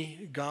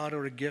Money, God,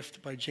 or a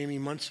Gift by Jamie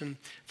Munson.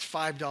 It's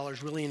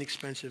 $5, really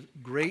inexpensive,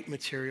 great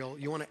material.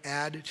 You want to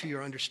add to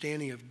your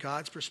understanding of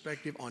God's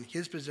perspective on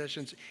his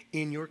possessions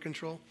in your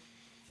control?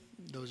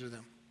 Those are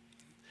them.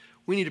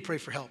 We need to pray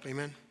for help,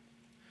 amen?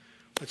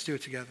 Let's do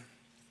it together.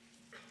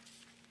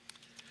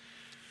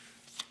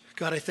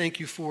 God, I thank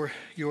you for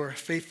your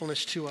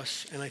faithfulness to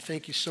us, and I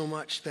thank you so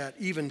much that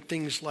even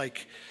things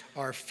like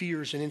our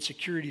fears and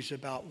insecurities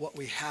about what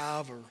we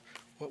have or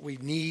what we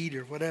need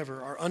or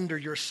whatever are under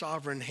your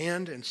sovereign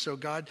hand. And so,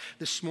 God,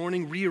 this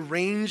morning,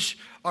 rearrange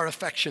our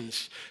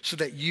affections so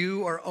that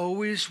you are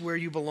always where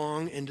you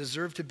belong and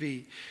deserve to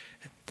be,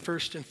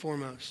 first and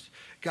foremost.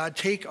 God,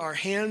 take our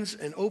hands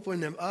and open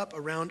them up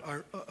around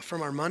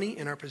from our money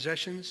and our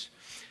possessions.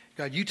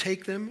 God, you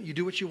take them, you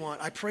do what you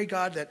want. I pray,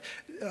 God, that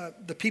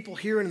the people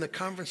here in the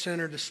conference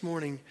center this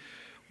morning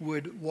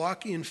would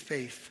walk in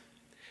faith,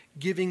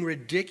 giving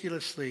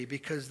ridiculously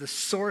because the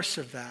source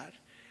of that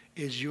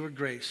is your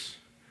grace.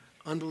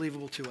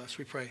 Unbelievable to us,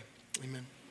 we pray. Amen.